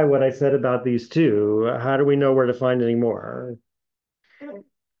you buy what I said about these two, how do we know where to find any more?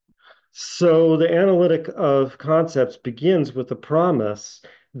 So the analytic of concepts begins with the promise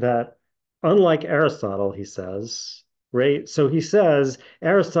that, unlike Aristotle, he says, right? So he says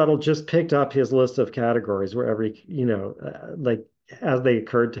Aristotle just picked up his list of categories wherever he, like as they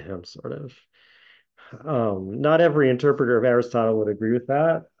occurred to him, sort of. Not every interpreter of Aristotle would agree with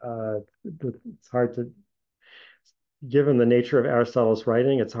that. It's hard to, given the nature of Aristotle's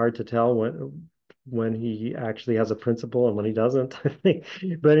writing, it's hard to tell when he actually has a principle and when he doesn't.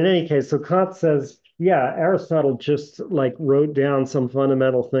 But in any case, so Kant says, yeah, Aristotle just like wrote down some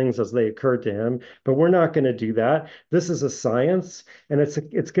fundamental things as they occurred to him, but we're not going to do that. This is a science, and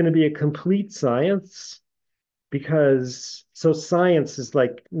it's going to be a complete science because so science is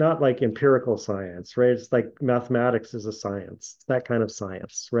like not like empirical science, right? It's like mathematics is a science, it's that kind of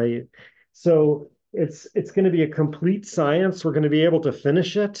science, right? So it's going to be a complete science. We're going to be able to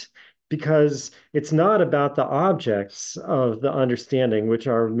finish it because it's not about the objects of the understanding, which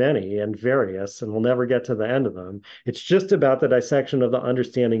are many and various, and we'll never get to the end of them. It's just about the dissection of the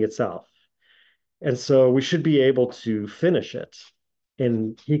understanding itself. And so we should be able to finish it.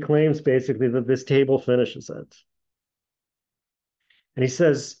 And he claims basically that this table finishes it. And he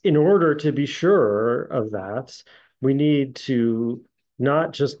says, in order to be sure of that, we need to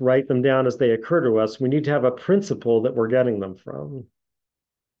not just write them down as they occur to us. We need to have a principle that we're getting them from.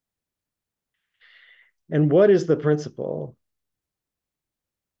 And what is the principle?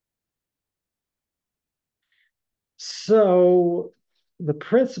 So the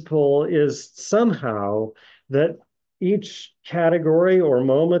principle is somehow that each category or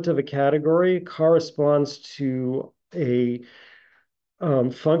moment of a category corresponds to a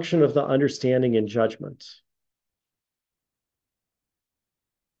function of the understanding and judgment.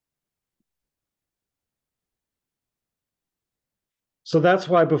 So that's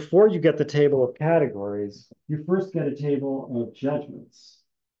why before you get the table of categories, you first get a table of judgments.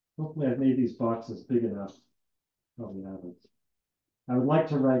 Hopefully I've made these boxes big enough. Probably haven't. I would like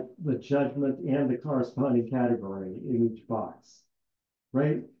to write the judgment and the corresponding category in each box,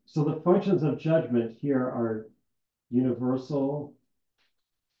 right? So the functions of judgment here are universal,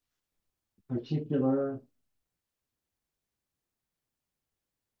 particular,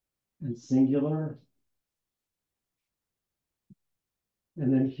 and singular.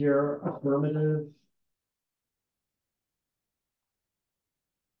 And then here, affirmative,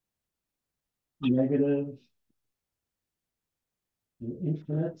 negative, and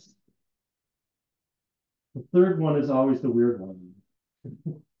infinite. The third one is always the weird one.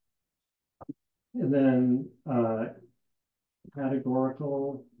 And then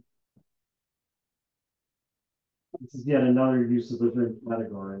categorical. This is yet another use of the word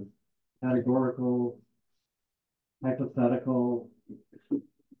category. Categorical, hypothetical,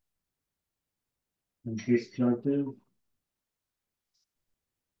 and disjunctive.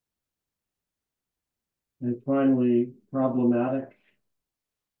 And finally, problematic,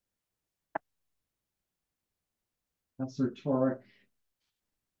 Assertoric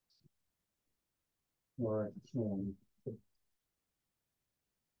or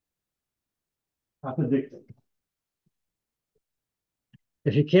apodictic.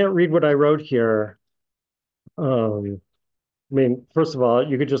 If you can't read what I wrote here, I mean, first of all,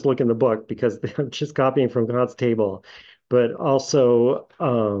 you could just look in the book because I'm just copying from Kant's table, but also,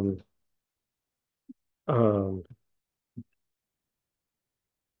 um,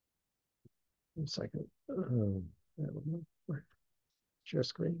 one second, share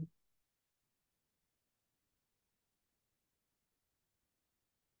screen.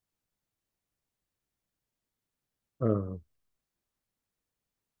 Uh,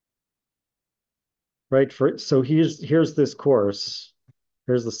 right for so here's this course.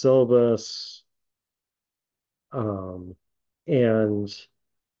 Here's the syllabus, um, and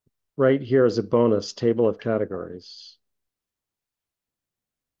right here is a bonus table of categories.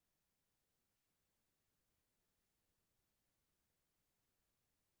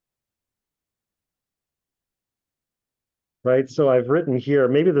 Right, so I've written here.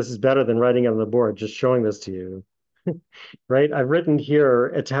 Maybe this is better than writing on the board. Just showing this to you. Right, I've written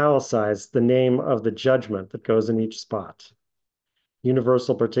here italicized the name of the judgment that goes in each spot.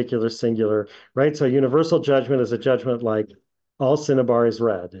 Universal, particular, singular, right? So universal judgment is a judgment like all cinnabar is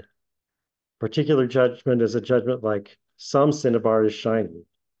red. Particular judgment is a judgment like some cinnabar is shiny.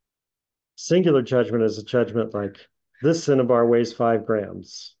 Singular judgment is a judgment like this cinnabar weighs 5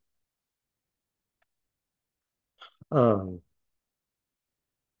 grams. Um,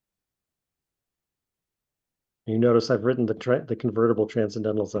 you notice I've written the convertible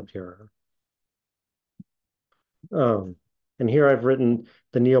transcendentals up here. Um, and here I've written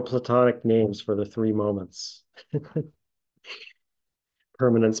the Neoplatonic names for the 3 moments: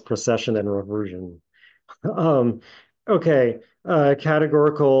 permanence, procession, and reversion. Um, okay.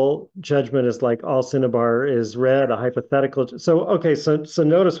 Categorical judgment is like all cinnabar is red, a hypothetical. So, okay. So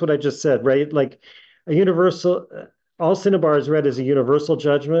notice what I just said, right? Like a universal, all cinnabar is red is a universal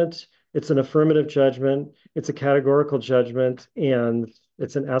judgment. It's an affirmative judgment. It's a categorical judgment, and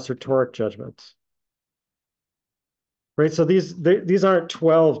it's an assertoric judgment. Right. So these aren't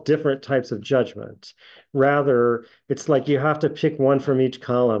 12 different types of judgment. Rather, it's like you have to pick one from each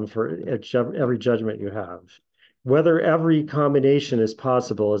column for every judgment you have. Whether every combination is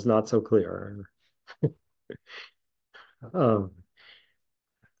possible is not so clear. Um,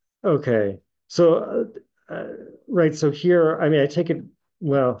 okay. So, right. So here, I mean, I take it,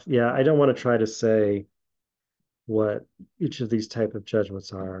 well, yeah, I don't want to try to say what each of these type of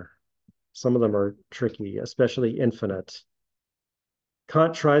judgments are. Some of them are tricky, especially infinite.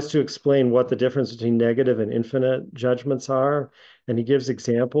 Kant tries to explain what the difference between negative and infinite judgments are, and he gives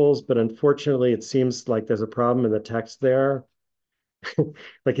examples, but unfortunately, it seems like there's a problem in the text there.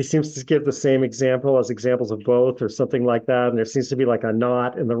 Like he seems to give the same example as examples of both or something like that, and there seems to be like a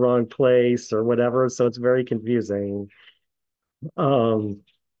not in the wrong place or whatever, so it's very confusing. Um,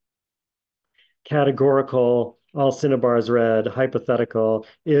 Categorical, all cinnabar red. Hypothetical,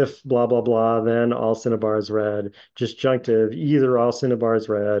 if blah blah blah, then all cinnabar red. Disjunctive, either all cinnabar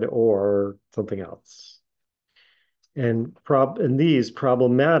red or something else. And these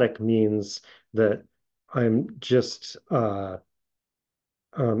problematic means that I'm just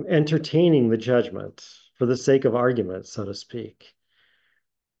entertaining the judgment for the sake of argument, so to speak.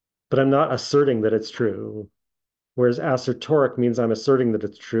 But I'm not asserting that it's true. Whereas assertoric means I'm asserting that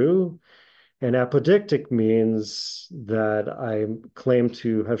it's true, and apodictic means that I claim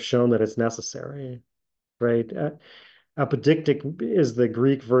to have shown that it's necessary, right? Apodictic is the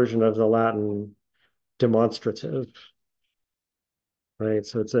Greek version of the Latin demonstrative, right?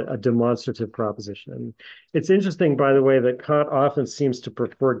 So it's a demonstrative proposition. It's interesting, by the way, that Kant often seems to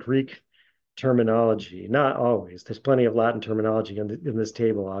prefer Greek terminology. Not always. There's plenty of Latin terminology in this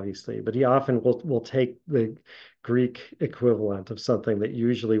table, obviously, but he often will take the Greek equivalent of something that you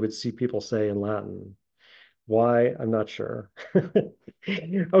usually would see people say in Latin. Why? I'm not sure.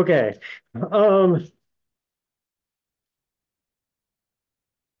 Okay. Um,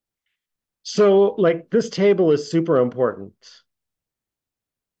 so like this table is super important,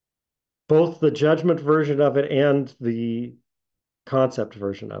 both the judgment version of it and the concept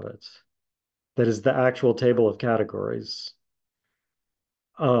version of it. That is the actual table of categories.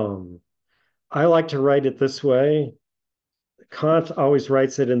 Um, I like to write it this way. Kant always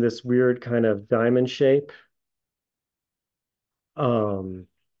writes it in this weird kind of diamond shape. Um,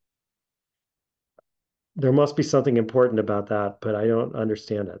 there must be something important about that, but I don't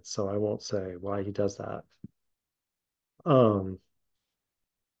understand it, so I won't say why he does that. Um,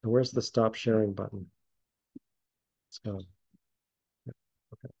 where's the stop sharing button? It's gone.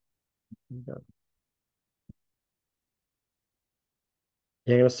 Okay.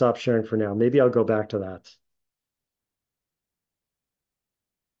 Yeah, I'm going to stop sharing for now. Maybe I'll go back to that.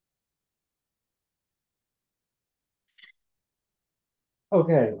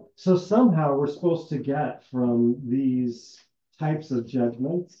 Okay, so somehow we're supposed to get from these types of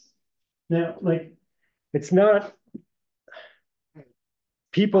judgments. Now, like, it's not,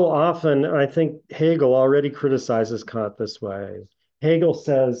 people often, I think Hegel already criticizes Kant this way. Hegel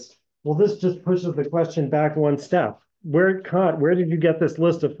says, well, this just pushes the question back one step. Kant, where did you get this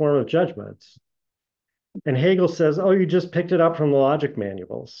list of form of judgments? And Hegel says, oh, you just picked it up from the logic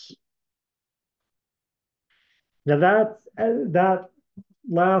manuals. Now that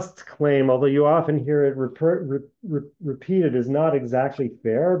last claim, although you often hear it repeated, is not exactly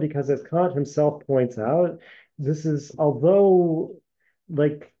fair because, as Kant himself points out, this is, although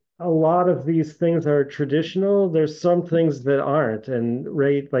like a lot of these things are traditional, there's some things that aren't. And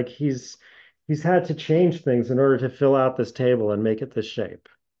right, like he's had to change things in order to fill out this table and make it this shape.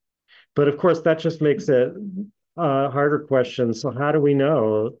 But of course, that just makes it a harder question. So how do we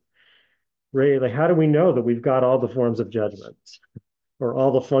know, right? Like, how do we know that we've got all the forms of judgment? Or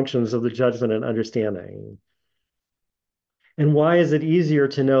all the functions of the judgment and understanding. And why is it easier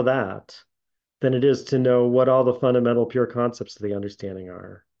to know that than it is to know what all the fundamental pure concepts of the understanding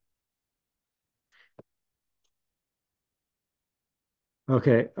are?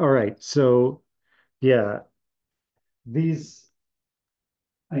 Okay, all right. So, yeah, these,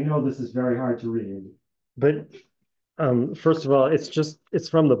 I know this is very hard to read, but first of all, it's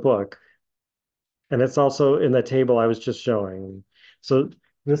from the book, and it's also in the table I was just showing. So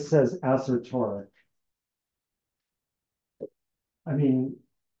this says assertoric. I mean,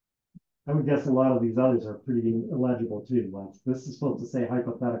 I would guess a lot of these others are pretty illegible too. Like this is supposed to say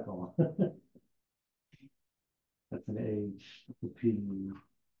hypothetical. That's an H, a P,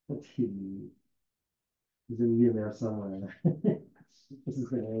 a T. There's an E in there somewhere. This is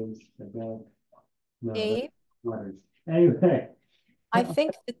the names. I don't know. That's Dave, letters. Anyway, I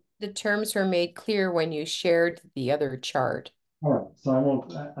think that the terms were made clear when you shared the other chart. all right. So I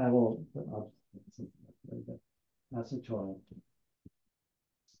won't. I won't. That's a toy.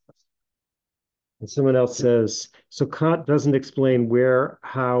 And someone else says, so Kant doesn't explain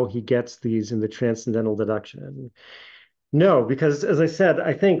how he gets these in the transcendental deduction. No, because as I said,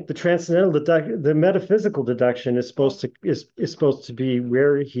 I think the metaphysical deduction is supposed to be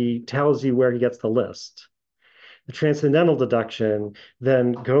where he tells you where he gets the list. The transcendental deduction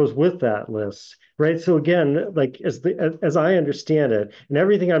then goes with that list, right? So again, like as I understand it, and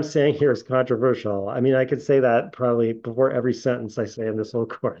everything I'm saying here is controversial. I mean, I could say that probably before every sentence I say in this whole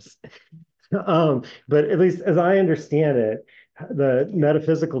course. But at least as I understand it, the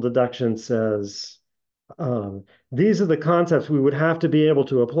metaphysical deduction says these are the concepts we would have to be able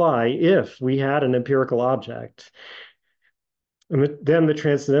to apply if we had an empirical object. And then the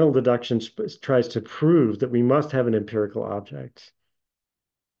transcendental deduction tries to prove that we must have an empirical object.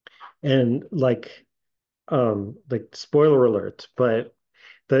 And like spoiler alert, but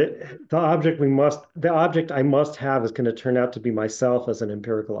the object I must have is going to turn out to be myself as an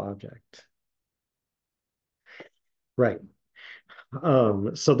empirical object. Right.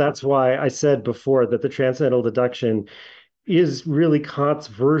 So that's why I said before that the transcendental deduction is really Kant's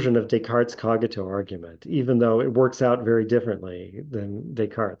version of Descartes' cogito argument, even though it works out very differently than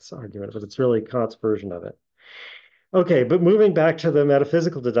Descartes' argument, but it's really Kant's version of it. Okay, but moving back to the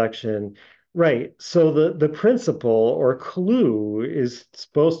metaphysical deduction, right? So the principle or clue is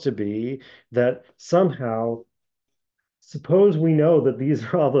supposed to be that somehow, suppose we know that these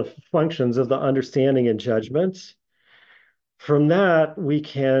are all the functions of the understanding and judgment. From that, we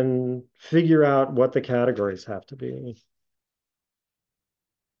can figure out what the categories have to be.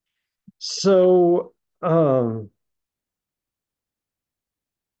 So, right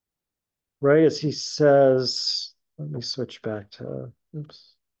as he says, let me switch back to,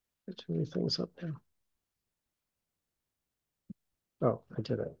 oops, too many things up now. Oh, I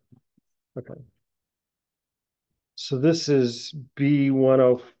did it. Okay. So this is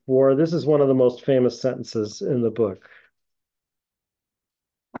B104. This is one of the most famous sentences in the book.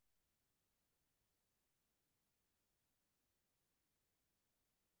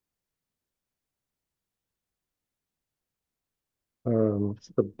 It's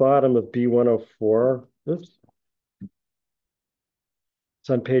the bottom of B104. Oops. It's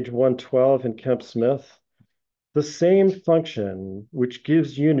on page 112 in Kemp Smith. The same function which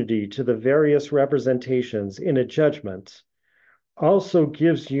gives unity to the various representations in a judgment also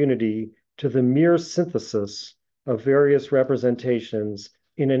gives unity to the mere synthesis of various representations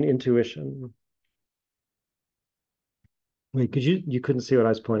in an intuition. Wait, you couldn't see what I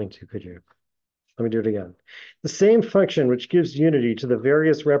was pointing to, could you? Let me do it again. The same function which gives unity to the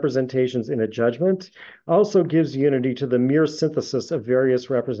various representations in a judgment also gives unity to the mere synthesis of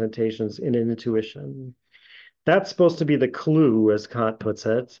various representations in an intuition. That's supposed to be the clue, as Kant puts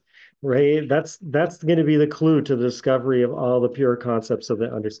it, right? That's going to be the clue to the discovery of all the pure concepts of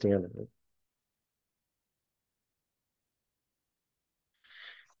the understanding.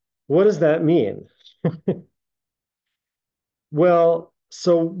 What does that mean? Well,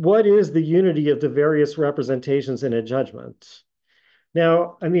 so what is the unity of the various representations in a judgment?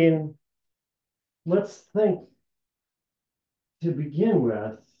 Now, I mean, let's think to begin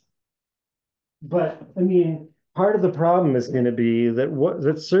with, but I mean, part of the problem is going to be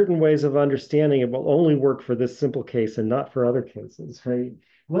that certain ways of understanding it will only work for this simple case and not for other cases, right?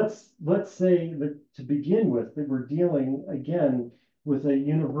 Let's say that to begin with, that we're dealing again with a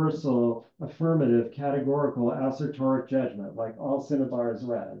universal, affirmative, categorical, assertoric judgment, like all cinnabar is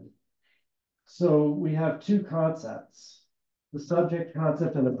red. So we have two concepts, the subject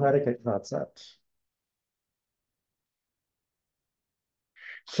concept and the predicate concept.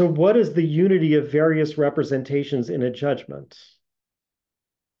 So what is the unity of various representations in a judgment?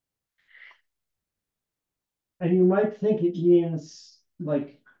 And you might think it means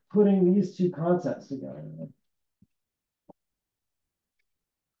like putting these two concepts together.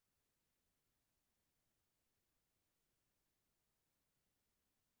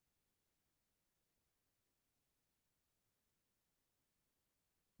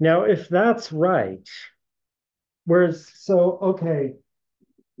 Now, if that's right, okay,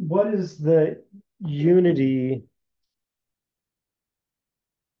 what is the unity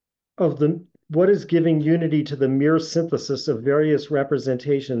what is giving unity to the mere synthesis of various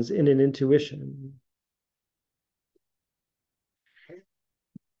representations in an intuition?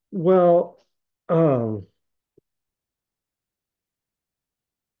 Well, um,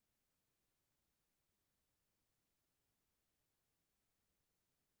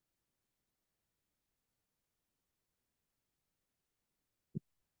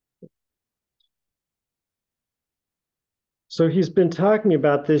 so he's been talking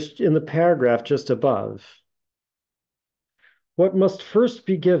about this in the paragraph just above. What must first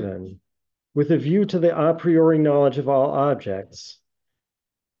be given, with a view to the a priori knowledge of all objects,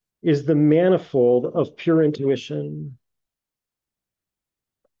 is the manifold of pure intuition.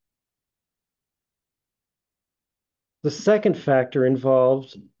 The second factor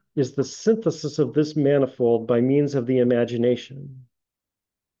involved is the synthesis of this manifold by means of the imagination.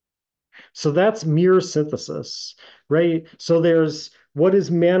 So that's mere synthesis, right? So there's what is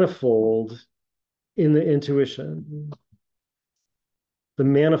manifold in the intuition, the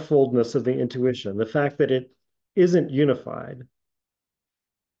manifoldness of the intuition, the fact that it isn't unified.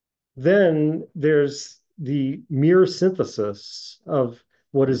 Then there's the mere synthesis of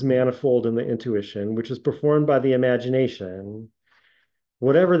what is manifold in the intuition, which is performed by the imagination,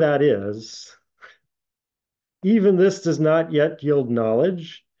 whatever that is. Even this does not yet yield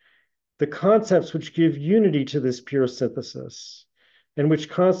knowledge. The concepts which give unity to this pure synthesis, and which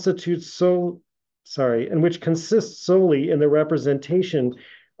consists solely in the representation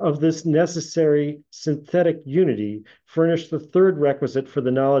of this necessary synthetic unity, furnish the third requisite for the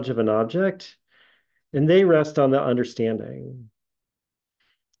knowledge of an object, and they rest on the understanding.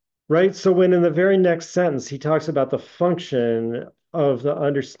 Right? So when in the very next sentence he talks about the function of the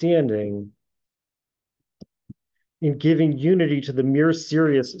understanding in giving unity to the mere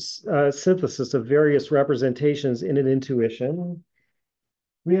serious synthesis of various representations in an intuition,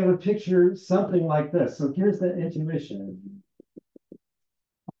 we have a picture something like this. So here's the intuition.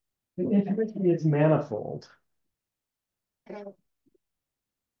 The intuition is manifold.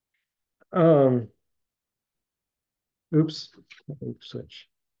 Um, oops, switch.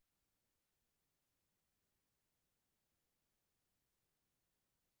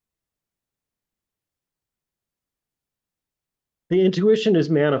 The intuition is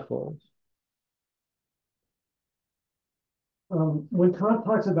manifold. When Kant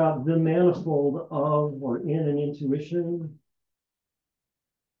talks about the manifold of or in an intuition,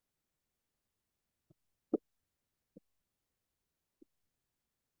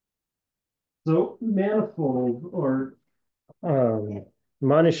 so manifold or um,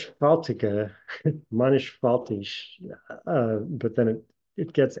 mannigfaltige, mannigfaltig, but then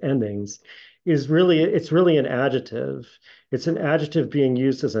it gets endings, it's really an adjective. It's an adjective being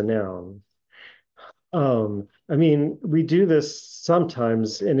used as a noun. I mean, we do this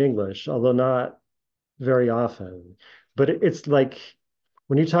sometimes in English, although not very often. But it's like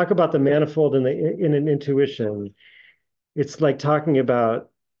when you talk about the manifold in an intuition, it's like talking about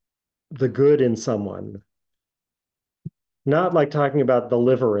the good in someone, not like talking about the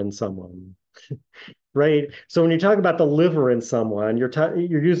liver in someone. right? So when you talk about the liver in someone,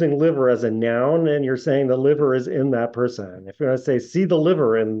 you're using liver as a noun, and you're saying the liver is in that person. If you're going to say see the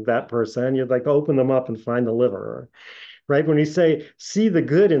liver in that person, you'd like open them up and find the liver, right? When you say see the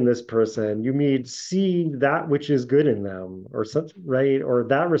good in this person, you mean see that which is good in them, or such, right? Or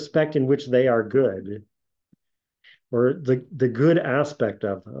that respect in which they are good, or the good aspect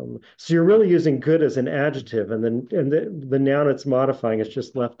of them. So you're really using good as an adjective, and then the noun it's modifying is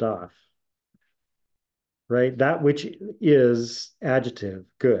just left off, right? That which is adjective,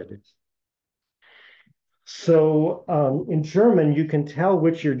 good. So in German, you can tell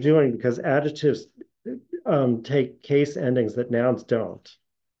which you're doing because adjectives take case endings that nouns don't.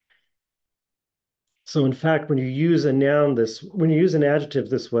 So in fact, when you use an adjective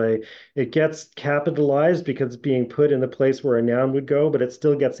this way, it gets capitalized because it's being put in the place where a noun would go, but it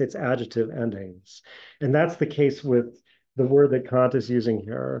still gets its adjective endings. And that's the case with the word that Kant is using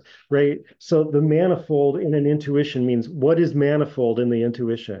here, right? So the manifold in an intuition means what is manifold in the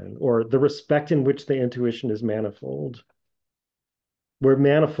intuition, or the respect in which the intuition is manifold, where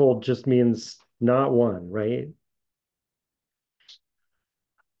manifold just means not one, right?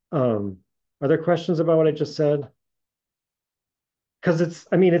 Um, are there questions about what I just said? Because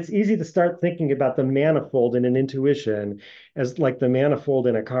I mean, it's easy to start thinking about the manifold in an intuition as like the manifold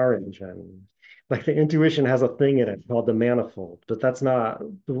in a car engine. Like the intuition has a thing in it called the manifold, but that's not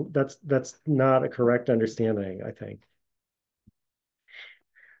a correct understanding, I think.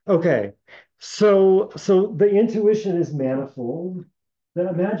 Okay, so the intuition is manifold. The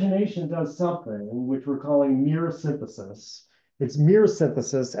imagination does something which we're calling mirror synthesis. It's mirror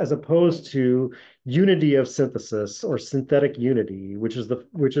synthesis as opposed to unity of synthesis or synthetic unity, which is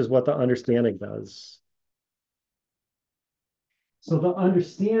what the understanding does. So the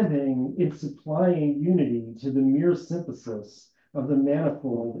understanding is supplying unity to the mirror synthesis of the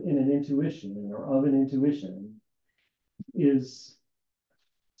manifold in an intuition or of an intuition is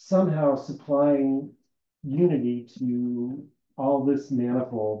somehow supplying unity to all this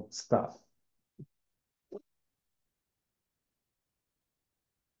manifold stuff.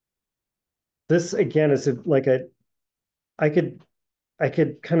 This again is like a I could I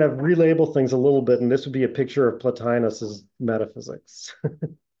could kind of relabel things a little bit, and this would be a picture of Plotinus's metaphysics.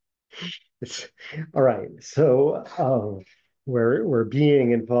 It's all right. So where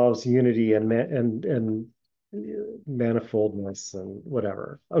being involves unity and manifoldness and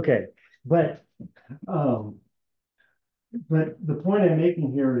whatever. Okay, but um, but the point I'm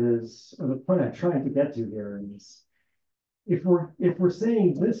making here is, or the point I'm trying to get to here is, if we're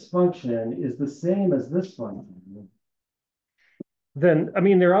saying this function is the same as this function, then I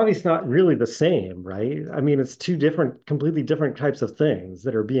mean they're obviously not really the same, right? I mean it's two different, completely different types of things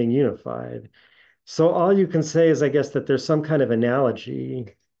that are being unified. So all you can say is, I guess, that there's some kind of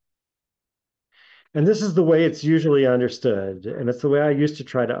analogy. And this is the way it's usually understood. And it's the way I used to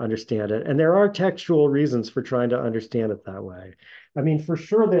try to understand it. And there are textual reasons for trying to understand it that way. I mean, for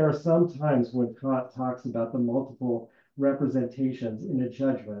sure, there are some times when Kant talks about the multiple representations in a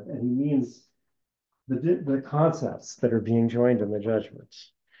judgment, and he means the concepts that are being joined in the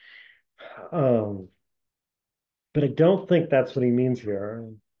judgments. Um, but I don't think that's what he means here.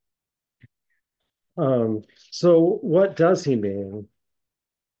 So what does he mean?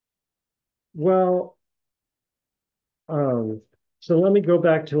 Well, Um, so let me go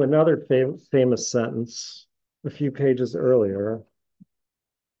back to another famous sentence a few pages earlier.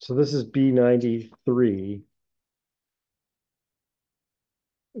 So this is B93.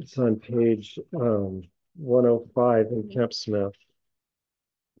 It's on page 105 in Kemp Smith.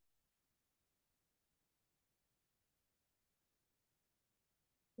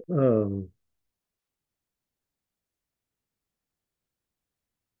 Um,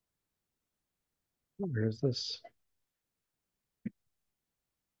 where is this?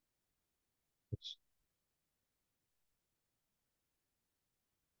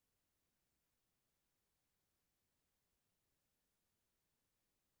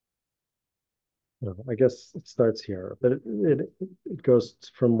 No, I guess it starts here, but it goes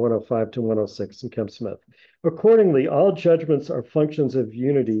from 105 to 106 in Kemp Smith. Accordingly, all judgments are functions of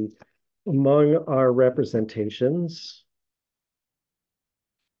unity among our representations.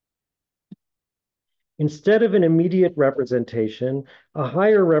 Instead of an immediate representation, a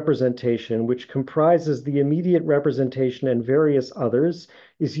higher representation, which comprises the immediate representation and various others,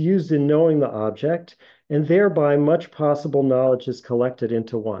 is used in knowing the object, and thereby much possible knowledge is collected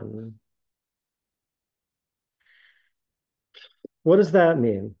into one. What does that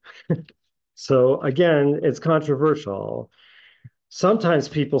mean? So again, it's controversial. Sometimes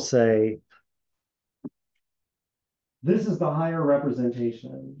people say, this is the higher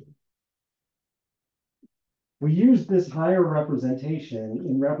representation. we use this higher representation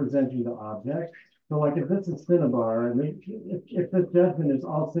in representing the object. So like if this is cinnabar, and if this judgment is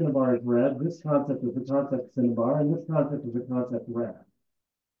all cinnabar is red, this concept is the concept cinnabar, and this concept is the concept red.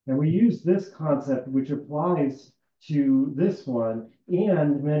 And we use this concept, which applies to this one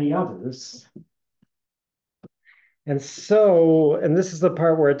and many others. And so, and this is the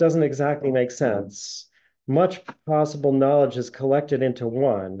part where it doesn't exactly make sense. Much possible knowledge is collected into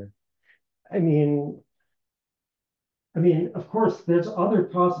one. I mean, of course, there's other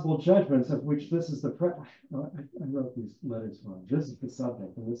possible judgments of which this is the I wrote these letters wrong. This is the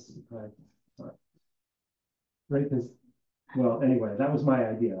subject, and this is the predicate. Sorry. Right? Because, well, anyway, that was my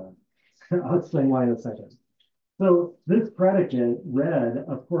idea. I'll explain why in a second. So this predicate, red,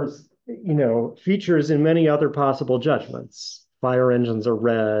 of course, features in many other possible judgments. Fire engines are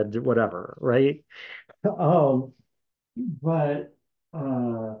red, whatever, right? Um, but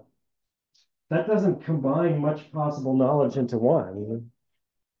that doesn't combine much possible knowledge into one.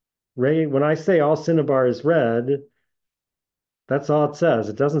 Right? When I say all cinnabar is red, that's all it says.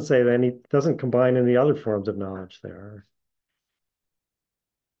 It doesn't say that doesn't combine any other forms of knowledge there.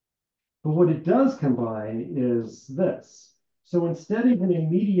 But what it does combine is this. So instead of an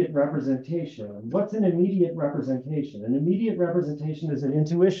immediate representation, what's an immediate representation? An immediate representation is an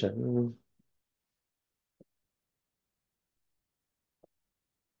intuition.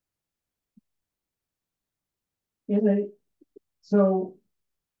 In a, so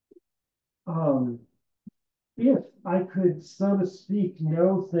if I could, so to speak,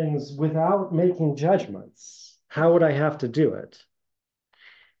 know things without making judgments, how would I have to do it?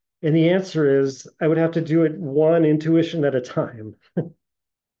 And the answer is I would have to do it one intuition at a time,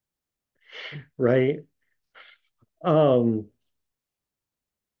 right? Um,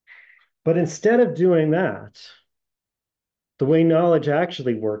 but instead of doing that, the way knowledge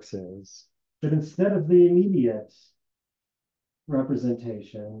actually works is that instead of the immediate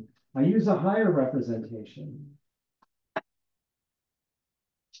representation, I use a higher representation.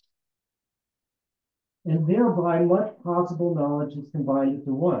 And thereby much possible knowledge is combined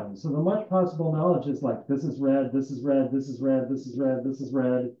into one. So the much possible knowledge is like, this is red, this is red, this is red, this is red, this is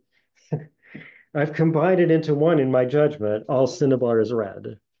red. I've combined it into one in my judgment. All cinnabar is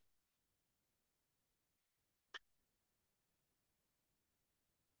red.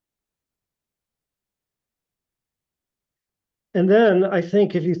 And then I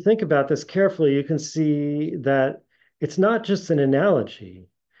think if you think about this carefully, you can see that it's not just an analogy.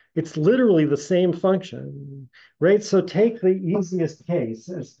 It's literally the same function, right? So take the easiest case,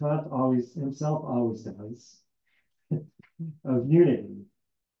 as Kant always himself always does, of unity,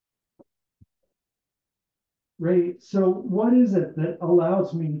 right? So what is it that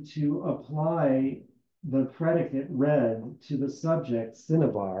allows me to apply the predicate red to the subject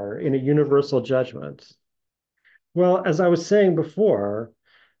cinnabar in a universal judgment? Well, as I was saying before,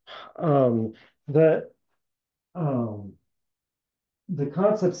 um, the um, the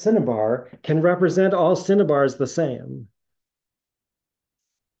concept cinnabar can represent all cinnabars the same.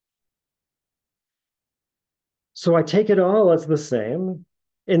 So I take it all as the same,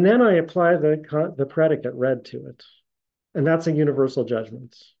 and then I apply the predicate red to it. And that's a universal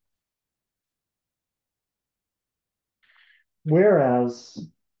judgment. Whereas,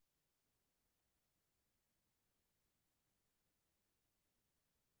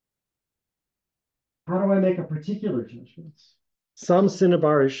 how do I make a particular judgment? Some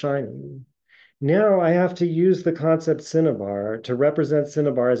cinnabar is shining. Now I have to use the concept cinnabar to represent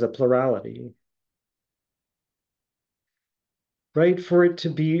cinnabar as a plurality, right? For it to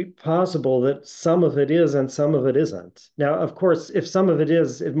be possible that some of it is and some of it isn't. Now, of course, if some of it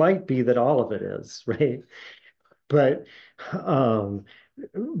is, it might be that all of it is, right? But um,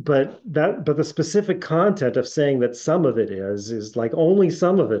 but the specific content of saying that some of it is like only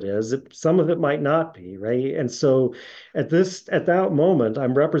some of it is, some of it might not be, right? And so at that moment,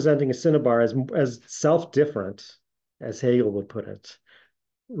 I'm representing a cinnabar as self-different, as Hegel would put it,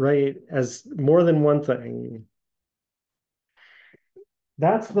 right? As more than one thing.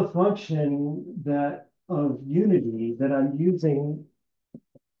 That's the function that of unity that I'm using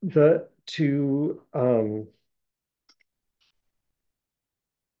the to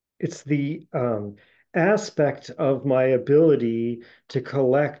it's the aspect of my ability to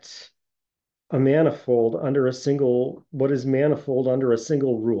collect a manifold under a single, what is manifold under a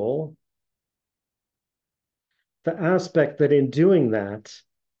single rule. The aspect that in doing that,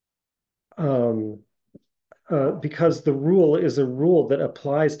 um, because the rule is a rule that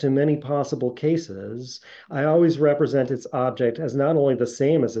applies to many possible cases, I always represent its object as not only the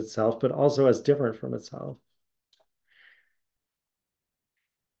same as itself, but also as different from itself.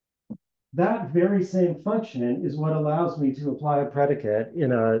 that very same function is what allows me to apply a predicate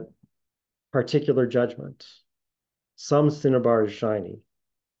in a particular judgment. Some cinnabar is shiny.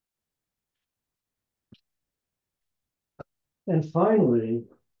 And finally,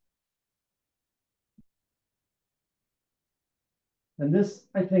 and this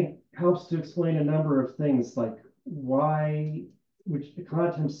I think helps to explain a number of things like why, which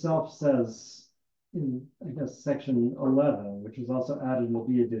Kant himself says in, I guess, section 11, which was also added in the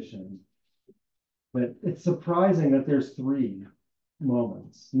B edition. But it's surprising that there's three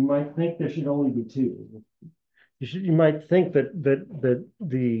moments. You might think there should only be two. You might think that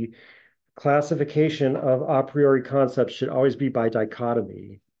the classification of a priori concepts should always be by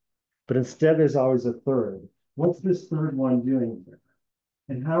dichotomy, but instead there's always a third. What's this third one doing here?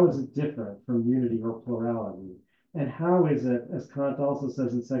 And how is it different from unity or plurality? And how is it, as Kant also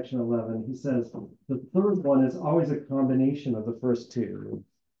says in section 11, he says the third one is always a combination of the first two.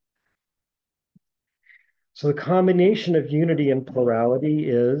 So the combination of unity and plurality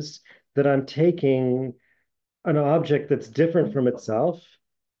is that I'm taking an object that's different from itself,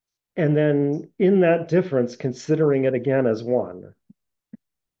 and then in that difference, considering it again as one.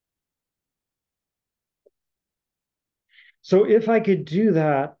 So if I could do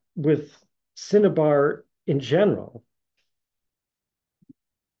that with cinnabar in general,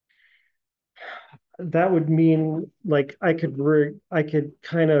 that would mean like I could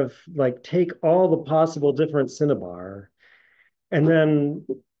kind of like take all the possible different cinnabar and then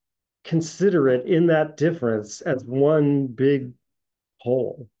consider it in that difference as one big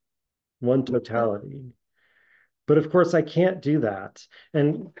whole, one totality. But of course, I can't do that.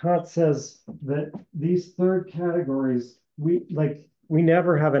 And Kant says that these third categories, we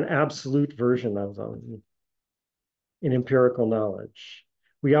never have an absolute version of them in empirical knowledge.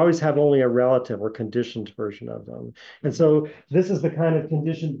 We always have only a relative or conditioned version of them. And so this is the kind of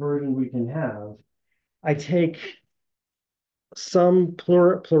conditioned version we can have. I take some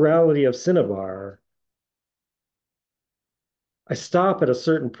plurality of cinnabar. I stop at a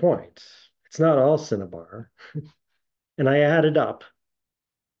certain point. It's not all cinnabar. And I add it up.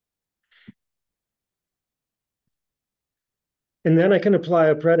 And then I can apply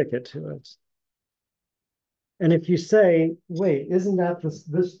a predicate to it. And if you say, wait, isn't that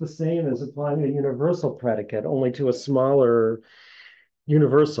this the same as applying a universal predicate, only to a smaller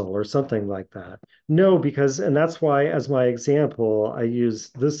universal or something like that? No, because, and that's why, as my example, I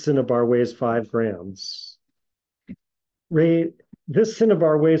use this cinnabar weighs 5 grams. Right? This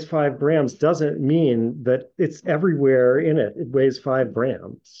cinnabar weighs 5 grams doesn't mean that it's everywhere in it. It weighs 5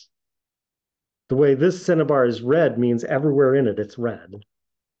 grams. The way this cinnabar is red means everywhere in it, it's red.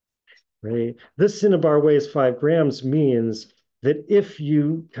 Right? This cinnabar weighs 5 grams means that if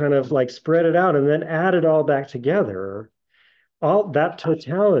you kind of like spread it out and then add it all back together, all that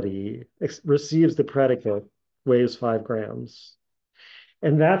totality receives the predicate weighs 5 grams.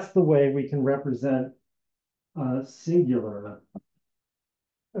 And that's the way we can represent singular.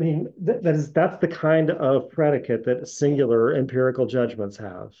 I mean, that's the kind of predicate that singular empirical judgments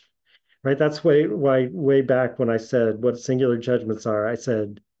have. Right? That's why way back when I said what singular judgments are, I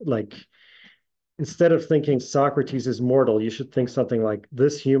said like instead of thinking Socrates is mortal, you should think something like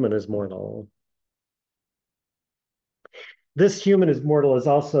this human is mortal. This human is mortal is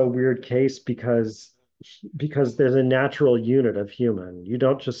also a weird case because there's a natural unit of human. You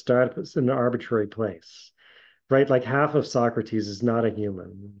don't just start in an arbitrary place, right? Like half of Socrates is not a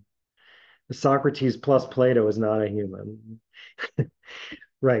human. Socrates plus Plato is not a human.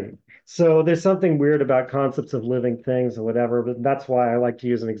 Right. So there's something weird about concepts of living things and whatever, but that's why I like to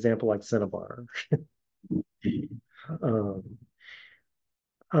use an example like cinnabar. Um,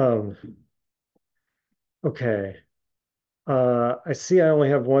 um, okay. I see I only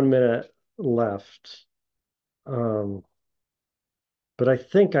have 1 minute left. Um, but I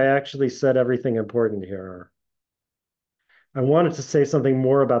think I actually said everything important here. I wanted to say something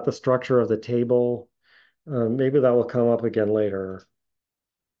more about the structure of the table. Maybe that will come up again later.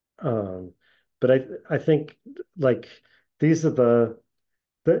 Um, but I think like these are the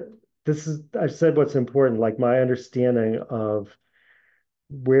this is I've said what's important, like my understanding of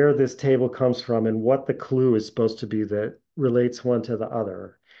where this table comes from and what the clue is supposed to be that relates one to the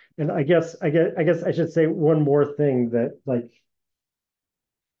other. And I guess I should say one more thing that like,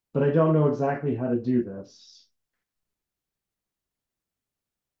 but I don't know exactly how to do this.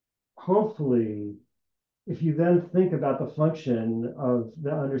 Hopefully, if you then think about the function of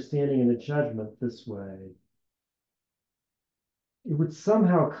the understanding and the judgment this way, it would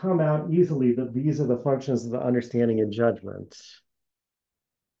somehow come out easily that these are the functions of the understanding and judgment.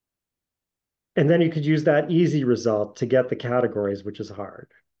 And then you could use that easy result to get the categories, which is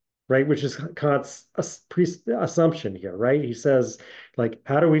hard, right? Which is Kant's assumption here, right? He says, like,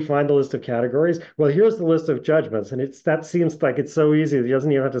 how do we find the list of categories? Well, here's the list of judgments, and it's that seems like it's so easy. He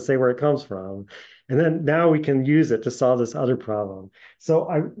doesn't even have to say where it comes from. And then now we can use it to solve this other problem. So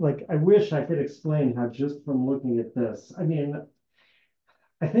I wish I could explain how just from looking at this, I mean,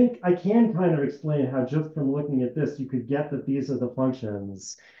 I think I can kind of explain how just from looking at this, you could get that these are the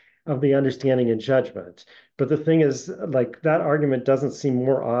functions of the understanding and judgment. But the thing is, like that argument doesn't seem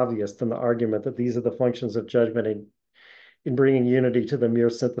more obvious than the argument that these are the functions of judgment in bringing unity to the mere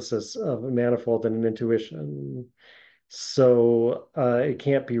synthesis of a manifold and an intuition. So it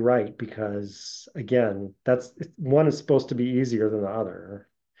can't be right because, again, that's one is supposed to be easier than the other.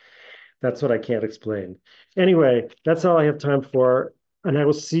 That's what I can't explain. Anyway, that's all I have time for. And I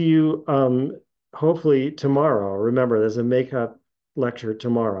will see you hopefully tomorrow. Remember, there's a makeup lecture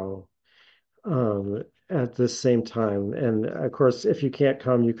tomorrow at the same time. And of course, if you can't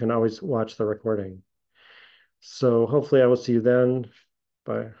come, you can always watch the recording. So hopefully I will see you then.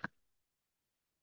 Bye.